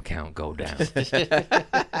sperm count go down.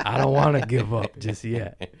 I don't want to give up just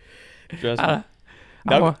yet. Trust me.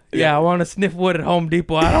 I want to sniff wood at Home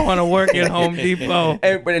Depot. I don't want to work at Home Depot.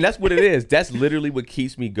 And that's what it is. That's literally what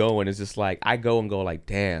keeps me going. It's just like I go like,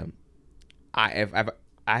 damn,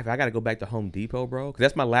 if I got to go back to Home Depot, bro, because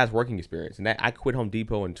that's my last working experience. And I quit Home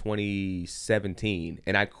Depot in 2017,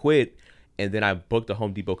 and I quit, and then I booked a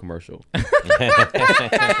Home Depot commercial,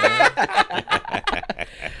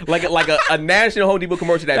 like a national Home Depot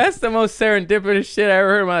commercial. That's the most serendipitous shit I ever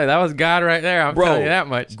heard in my life. That was God right there. I'm telling you that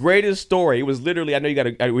much. Greatest story. It was literally. I know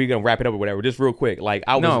we're gonna wrap it up or whatever. Just real quick, like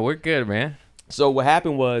No, we're good, man. So what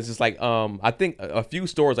happened was, it's like I think a few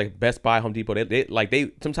stores like Best Buy, Home Depot,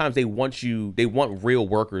 they sometimes they want real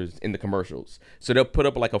workers in the commercials. So they'll put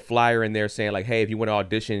up like a flyer in there saying like, hey, if you want to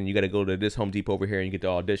audition, you got to go to this Home Depot over here and you get to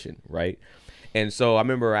audition, right? And so I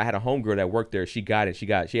remember I had a homegirl that worked there. She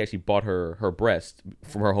actually bought her breast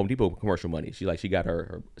from her Home Depot commercial money. She got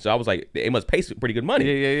her. So I was like, it must pay some pretty good money.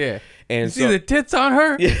 Yeah. And you see the tits on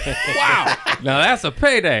her? Yeah. Wow. Now that's a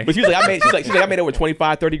payday. But she's like, I made over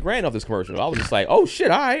 25, 30 grand off this commercial. I was just like, oh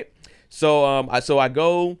shit, all right. So I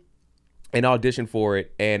go and audition for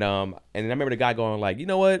it, and I remember the guy going like, you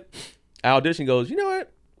know what? I audition, goes, you know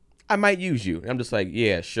what? I might use you. And I'm just like,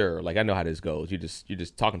 yeah, sure. Like I know how this goes. You're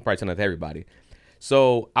just talking price to everybody.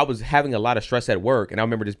 So I was having a lot of stress at work, and I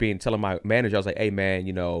remember just telling my manager, I was like, hey man,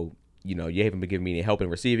 you haven't been giving me any help in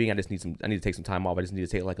receiving. I need to take some time off. I just need to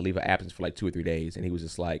take like a leave of absence for like 2 or 3 days. And he was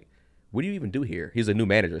just like, what do you even do here? He's a new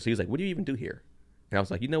manager. So he's like, what do you even do here? And I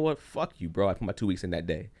was like, you know what? Fuck you, bro. I put my 2 weeks in that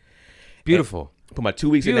day. Beautiful. I put my 2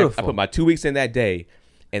 weeks in that. I put my 2 weeks in that day.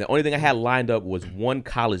 And the only thing I had lined up was one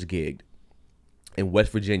college gig in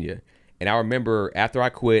West Virginia. And I remember after I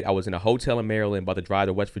quit, I was in a hotel in Maryland about to drive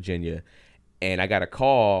to West Virginia. And I got a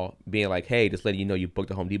call being like, hey, just letting you know you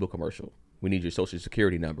booked a Home Depot commercial. We need your social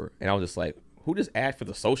security number. And I was just like, who just asked for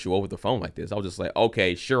the social over the phone like this? I was just like,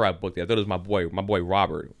 okay, sure, I booked it. I thought it was my boy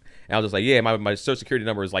Robert. And I was just like, yeah, my social security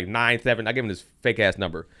number is like 97. I gave him this fake ass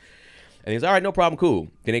number. And he's all right, no problem, cool.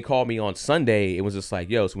 Then they called me on Sunday. It was just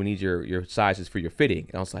like, yo, so we need your sizes for your fitting.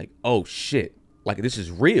 And I was like, oh shit. Like, this is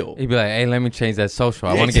real. He'd be like, hey, let me change that social.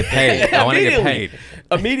 I want to get paid. I want to get paid.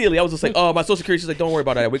 Immediately, I was just like, oh, my social security. She's like, don't worry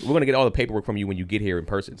about that. We're going to get all the paperwork from you when you get here in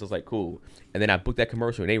person. So I was like, cool. And then I booked that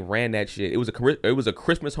commercial, and they ran that shit. It was a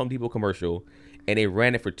Christmas Home Depot commercial, and they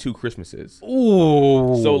ran it for 2 Christmases.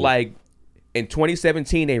 Ooh. So, like, in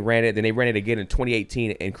 2017, they ran it. Then they ran it again in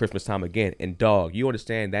 2018 and Christmas time again. And, dog, you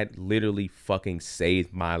understand that literally fucking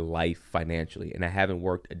saved my life financially. And I haven't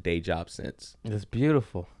worked a day job since. That's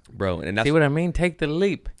beautiful. Bro, and that's see what I mean? Take the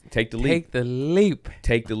leap. Take the leap. Take the leap.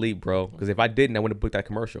 Take the leap, bro. Because if I didn't, I wouldn't have booked that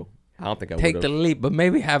commercial. I don't think I would take the leap, but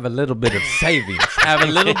maybe have a little bit of savings. Have a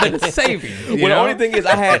little bit of savings. You Well, the know? only thing is,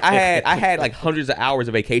 I had like hundreds of hours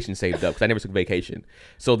of vacation saved up because I never took vacation.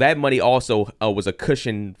 So that money also was a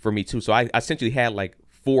cushion for me too. So I essentially had like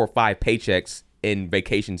 4 or 5 paychecks in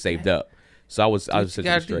vacation saved up. So I was You essentially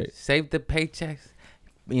gotta straight. save the paychecks.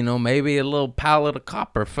 You know, maybe a little pallet of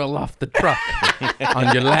copper fell off the truck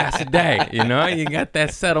on your last day. You know, you got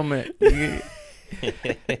that settlement.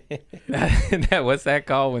 What's that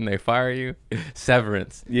called when they fire you?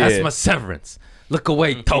 Severance. Yeah. That's my severance. Look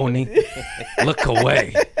away, Tony. Look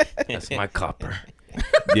away. That's my copper.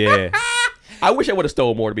 Yeah. I wish I would have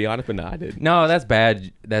stole more, to be honest, but no, I didn't. No, that's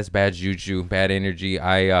bad. That's bad juju, bad energy.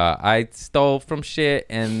 I stole from shit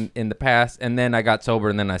and in the past, and then I got sober,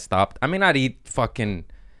 and then I stopped. I mean, I'd eat fucking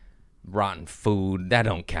rotten food. That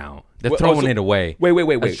don't count. They're Well, throwing so- it away. Wait.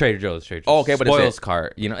 It's Trader Joe's. Trader Joe's. Oh, okay, but it's Spoils a-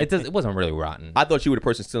 cart. You know, it wasn't really rotten. I thought you were the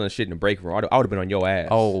person stealing shit in the break room. I would have been on your ass.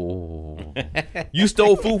 Oh You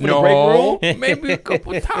stole food from the break no, room? maybe a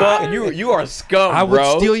couple Fuck, times. you are scum, I would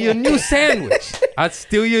bro. steal you a new sandwich. I'd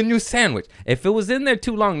steal you a new sandwich. If it was in there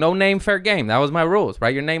too long, no name, fair game. That was my rules.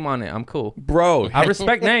 Write your name on it. I'm cool. Bro. I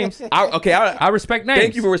respect names. I respect names.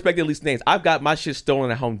 Thank you for respecting at least names. I've got my shit stolen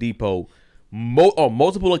at Home Depot on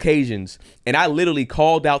multiple occasions, and I literally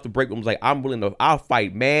called out the break room. Was like, I'll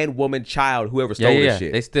fight man, woman, child, whoever stole this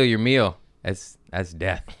They shit. steal your meal. That's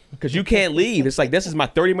death. Because you can't leave. It's like, this is my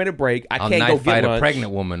 30-minute break. I I'll can't go knife fight get a lunch.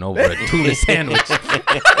 pregnant woman over a tuna sandwich.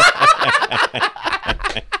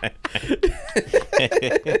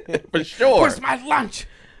 For sure. Where's my lunch?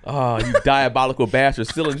 Oh, you diabolical bastard.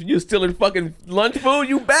 You stealing fucking lunch food,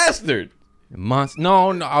 you bastard.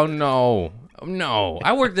 No.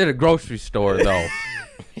 I worked at a grocery store though.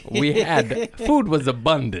 Food was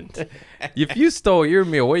abundant. If you stole your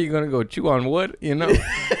meal, where you gonna go chew on wood? You know,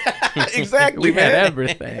 Exactly, we had man.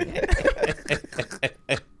 everything.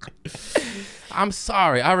 I'm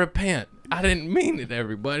sorry. I repent. I didn't mean it,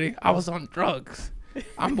 everybody. I was on drugs.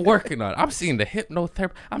 I'm working on it. I'm seeing the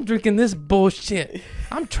hypnotherapy. I'm drinking this bullshit.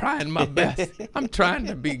 I'm trying my best. I'm trying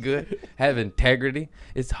to be good. Have integrity.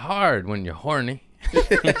 It's hard when you're horny.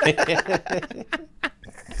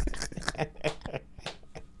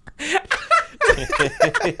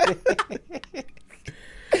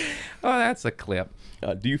 Oh, that's a clip.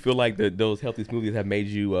 Do you feel like those healthy smoothies have made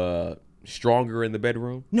you stronger in the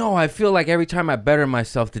bedroom? No, I feel like every time I better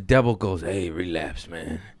myself, the devil goes, "Hey, relapse,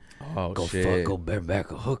 man. Oh, Go shit. go bear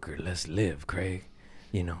back a hooker. Let's live, Craig."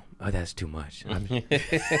 You know, that's too much.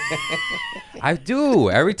 I do.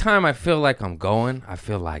 Every time I feel like I'm going, I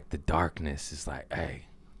feel like the darkness is like, "Hey,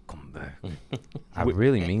 come back." I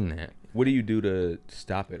really mean that. What do you do to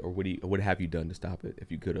stop it, or what have you done to stop it,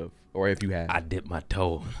 if you could have, or if you have? I dip my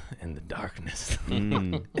toe in the darkness.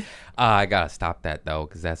 I gotta stop that though,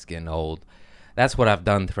 because that's getting old. That's what I've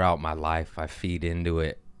done throughout my life. I feed into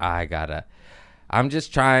it. I'm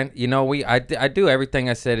just trying. You know, I do everything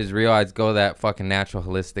I said is real. I'd go to that fucking natural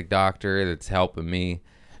holistic doctor that's helping me.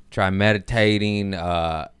 Try meditating.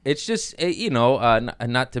 It's just,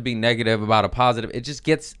 not to be negative about a positive. It just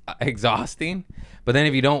gets exhausting. But then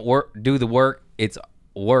if you don't do the work, it's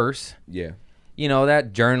worse. Yeah. You know,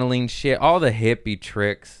 that journaling shit, all the hippie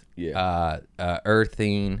tricks, Yeah.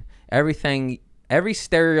 earthing, everything, every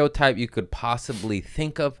stereotype you could possibly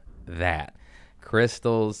think of, that.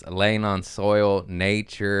 Crystals, laying on soil,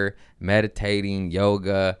 nature, meditating,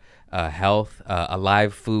 yoga, health,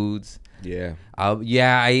 alive foods. Yeah.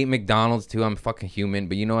 I eat McDonald's too. I'm fucking human,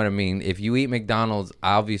 but you know what I mean? If you eat McDonald's,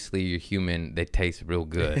 obviously you're human. They taste real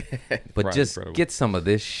good. But Right, just incredible. get some of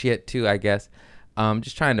this shit too, I guess.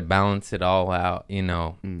 Just trying to balance it all out,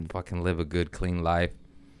 fucking live a good, clean life.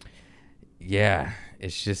 Yeah,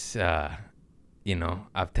 it's just,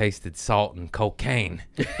 I've tasted salt and cocaine.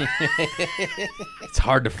 It's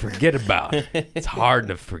hard to forget about. It's hard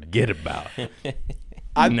to forget about.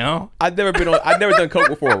 I've I've never done coke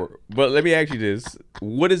before, but let me ask you this: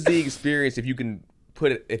 what is the experience if you can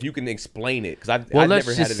explain it? Because I've Well, I've let's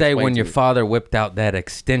never had just it say explained when to your me. father whipped out that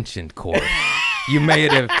extension cord, you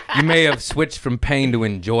may have switched from pain to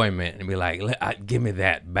enjoyment and be like, "Give me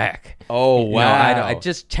that back." Oh, You know, wow. it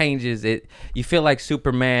just changes it. You feel like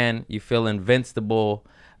Superman. You feel invincible.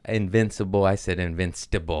 I said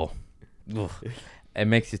invincible. Ugh. It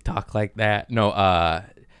makes you talk like that. No,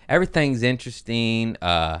 everything's interesting.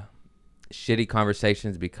 Shitty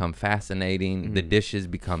conversations become fascinating. The dishes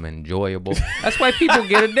become enjoyable. That's why people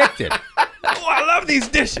get addicted. Oh, I love these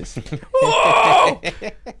dishes. Oh!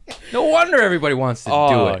 No wonder everybody wants to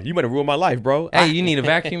do it. You might have ruined my life, bro. Hey, you need to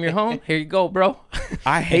vacuum your home? Here you go, bro.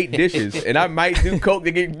 I hate dishes, and I might do coke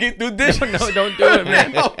to get through dishes. No, don't do it,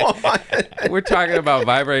 man. We're talking about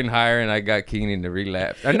vibrating higher, and I got Keenan to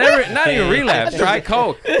relapse. Not even relapse. Try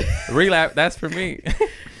coke. Relapse. That's for me.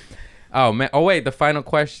 Oh man. Oh wait. The final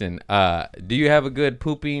question. Do you have a good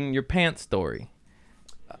pooping your pants story?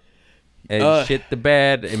 Shit the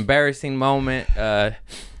bed, embarrassing moment.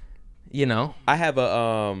 You know. I have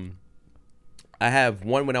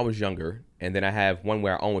one when I was younger, and then I have one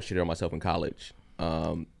where I almost shitted on myself in college.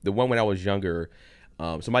 The one when I was younger.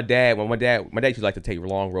 So my dad used to like to take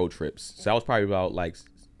long road trips. So I was probably about like,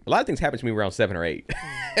 a lot of things happened to me around 7 or 8.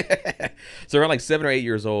 So around like 7 or 8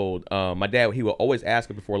 years old, my dad, he would always ask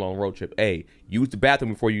me before a long road trip, hey, use the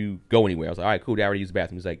bathroom before you go anywhere. I was like, all right, cool, Dad, I already used the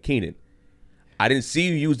bathroom. He's like, Keenan, I didn't see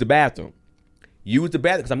you use the bathroom. Use the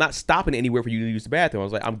bathroom, because I'm not stopping anywhere for you to use the bathroom. I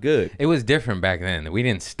was like, I'm good. It was different back then. We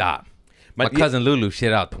didn't stop. My cousin Lulu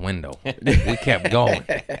shit out the window. We kept going.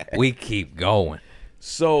 We keep going.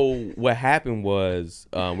 So what happened was,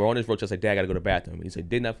 we're on this road trip. I was like, Dad, I gotta go to the bathroom. He said,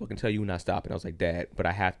 didn't I fucking tell you we're not stopping? I was like, Dad, but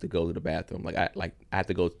I have to go to the bathroom. I have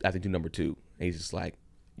to go. I have to do number 2. And he's just like,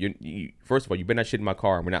 you first of all, you better not shit in my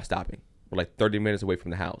car, and we're not stopping. We're like 30 minutes away from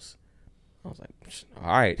the house. I was like,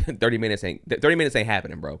 all right, 30 minutes ain't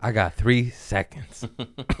happening, bro. I got 3 seconds.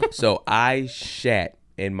 So I shat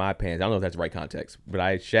in my pants. I don't know if that's the right context, but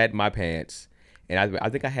I shat in my pants. And I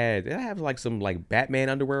think I have like some like Batman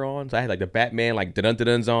underwear on. So I had like the Batman like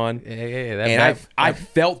dun-dun-duns on. Yeah. I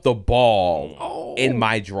felt the ball in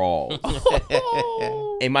my drawers.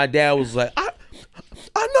 And my dad was like,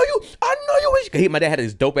 I know you. My dad had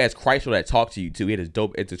this dope ass Chrysler that talked to you too. He had his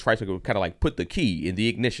dope. It's a Chrysler that would kind of like put the key in the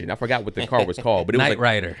ignition. I forgot what the car was called, but it was Knight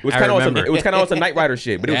Rider. It was kind of some Knight Rider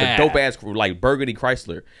shit, but it was a dope ass like burgundy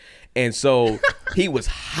Chrysler. And so he was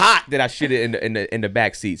hot that I shit it in the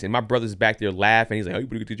back seats, and my brother's back there laughing. He's like, "Oh, you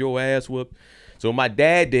better get your ass whooped." So what my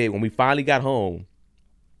dad did when we finally got home,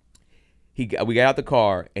 we got out the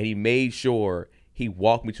car and he made sure he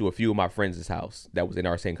walked me to a few of my friends' house that was in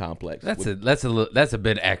our same complex. That's a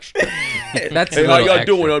bit extra. That's hey, a how y'all extra.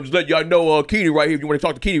 doing? I'm just letting y'all know, Keenan right here. If you want to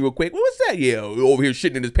talk to Keenan real quick, what's that? Yeah, over here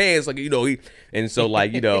shitting in his pants, like and so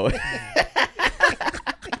like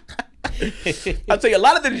I'll tell you, a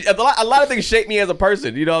lot of things shape me as a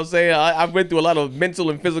person. You know what I'm saying? I went through a lot of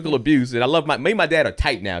mental and physical abuse, and I love me and my dad are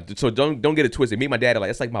tight now. So don't get it twisted. Me and my dad are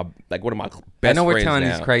like, it's like one of my best friends. I know we're telling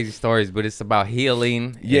now. these crazy stories, but it's about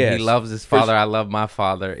healing. Yes. He loves his father. I love my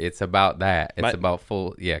father. It's about that. It's about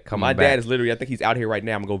coming My back. dad is literally, I think he's out here right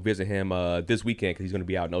now. I'm gonna go visit him this weekend because he's gonna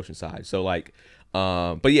be out in Oceanside. So like,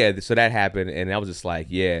 but yeah, so that happened, and I was just like,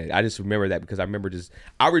 yeah, I just remember that because I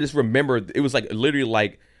just remember it was like literally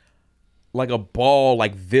like a ball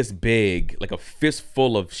like this big, like a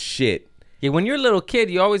fistful of shit. Yeah, when you're a little kid,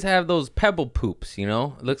 you always have those pebble poops, you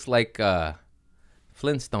know? It looks like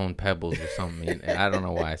Flintstone pebbles or something. I don't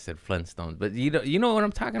know why I said Flintstones, but you know what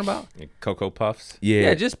I'm talking about? Cocoa Puffs?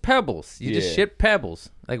 Yeah, just pebbles. You just Yeah. shit pebbles.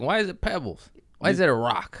 Like, why is it pebbles? Why is it a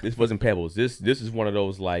rock? This wasn't pebbles. This is one of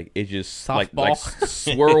those like it just like Softball.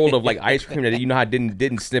 swirled of like ice cream that how it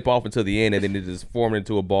didn't snip off until the end, and then it just formed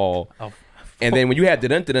into a ball. Oh. And then when you have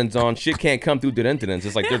dun-dun-duns on, shit can't come through dun-dun-duns.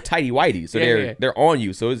 It's like they're tighty whitey, so Yeah. they're on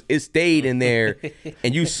you. So it stayed in there,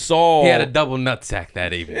 and you saw. He had a double nut sack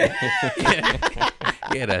that evening.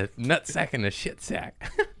 He had a nut sack and a shit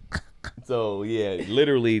sack. So yeah,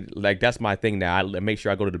 literally, like that's my thing now. I make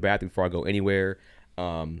sure I go to the bathroom before I go anywhere.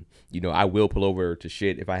 I will pull over to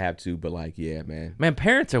shit if I have to, but like, yeah, man. Man,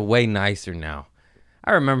 parents are way nicer now.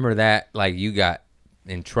 I remember that, like, you got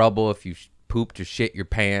in trouble if you pooped or shit your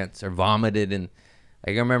pants or vomited, and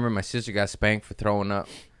like I remember my sister got spanked for throwing up.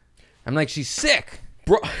 I'm like, she's sick,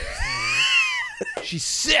 Bro. she's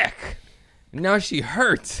sick. Now she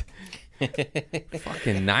hurts.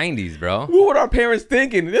 Fucking 90s, bro. What were our parents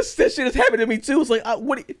thinking? This shit has happened to me too. It's like,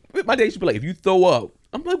 my dad used to be like, if you throw up,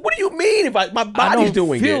 I'm like, what do you mean if my body's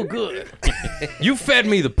doing feel it? good. You fed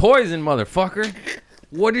me the poison, motherfucker.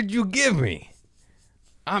 What did you give me?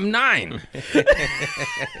 I'm 9.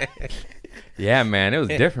 Yeah, man, it was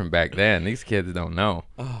different back then. These kids don't know.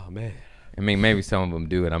 Oh man. I mean, maybe some of them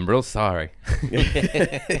do it. I'm real sorry.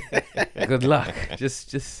 Good luck.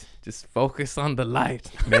 Just focus on the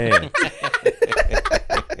light. Man.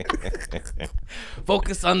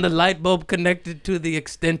 Focus on the light bulb connected to the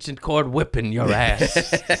extension cord whipping your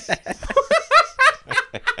ass.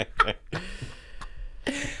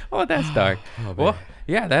 Oh, that's dark. Well,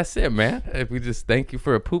 yeah, that's it, man. If we just thank you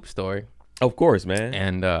for a poop story. Of course, man.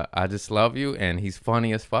 And I just love you, and he's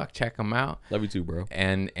funny as fuck. Check him out. Love you too, bro.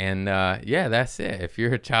 And yeah, that's it. If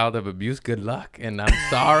you're a child of abuse, good luck, and I'm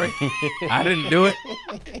sorry. I didn't do it.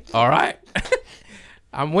 All right?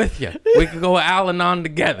 I'm with you. We could go Al-Anon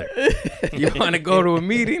together. You want to go to a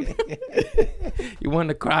meeting? You want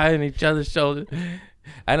to cry on each other's shoulders?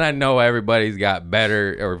 And I know everybody's got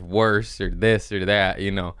better or worse or this or that,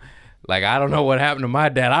 you know. Like, I don't know what happened to my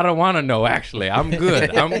dad. I don't want to know, actually. I'm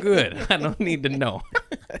good. I'm good. I don't need to know.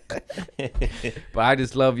 But I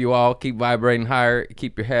just love you all. Keep vibrating higher.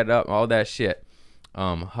 Keep your head up. All that shit.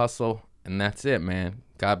 Hustle. And that's it, man.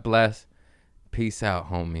 God bless. Peace out,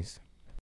 homies.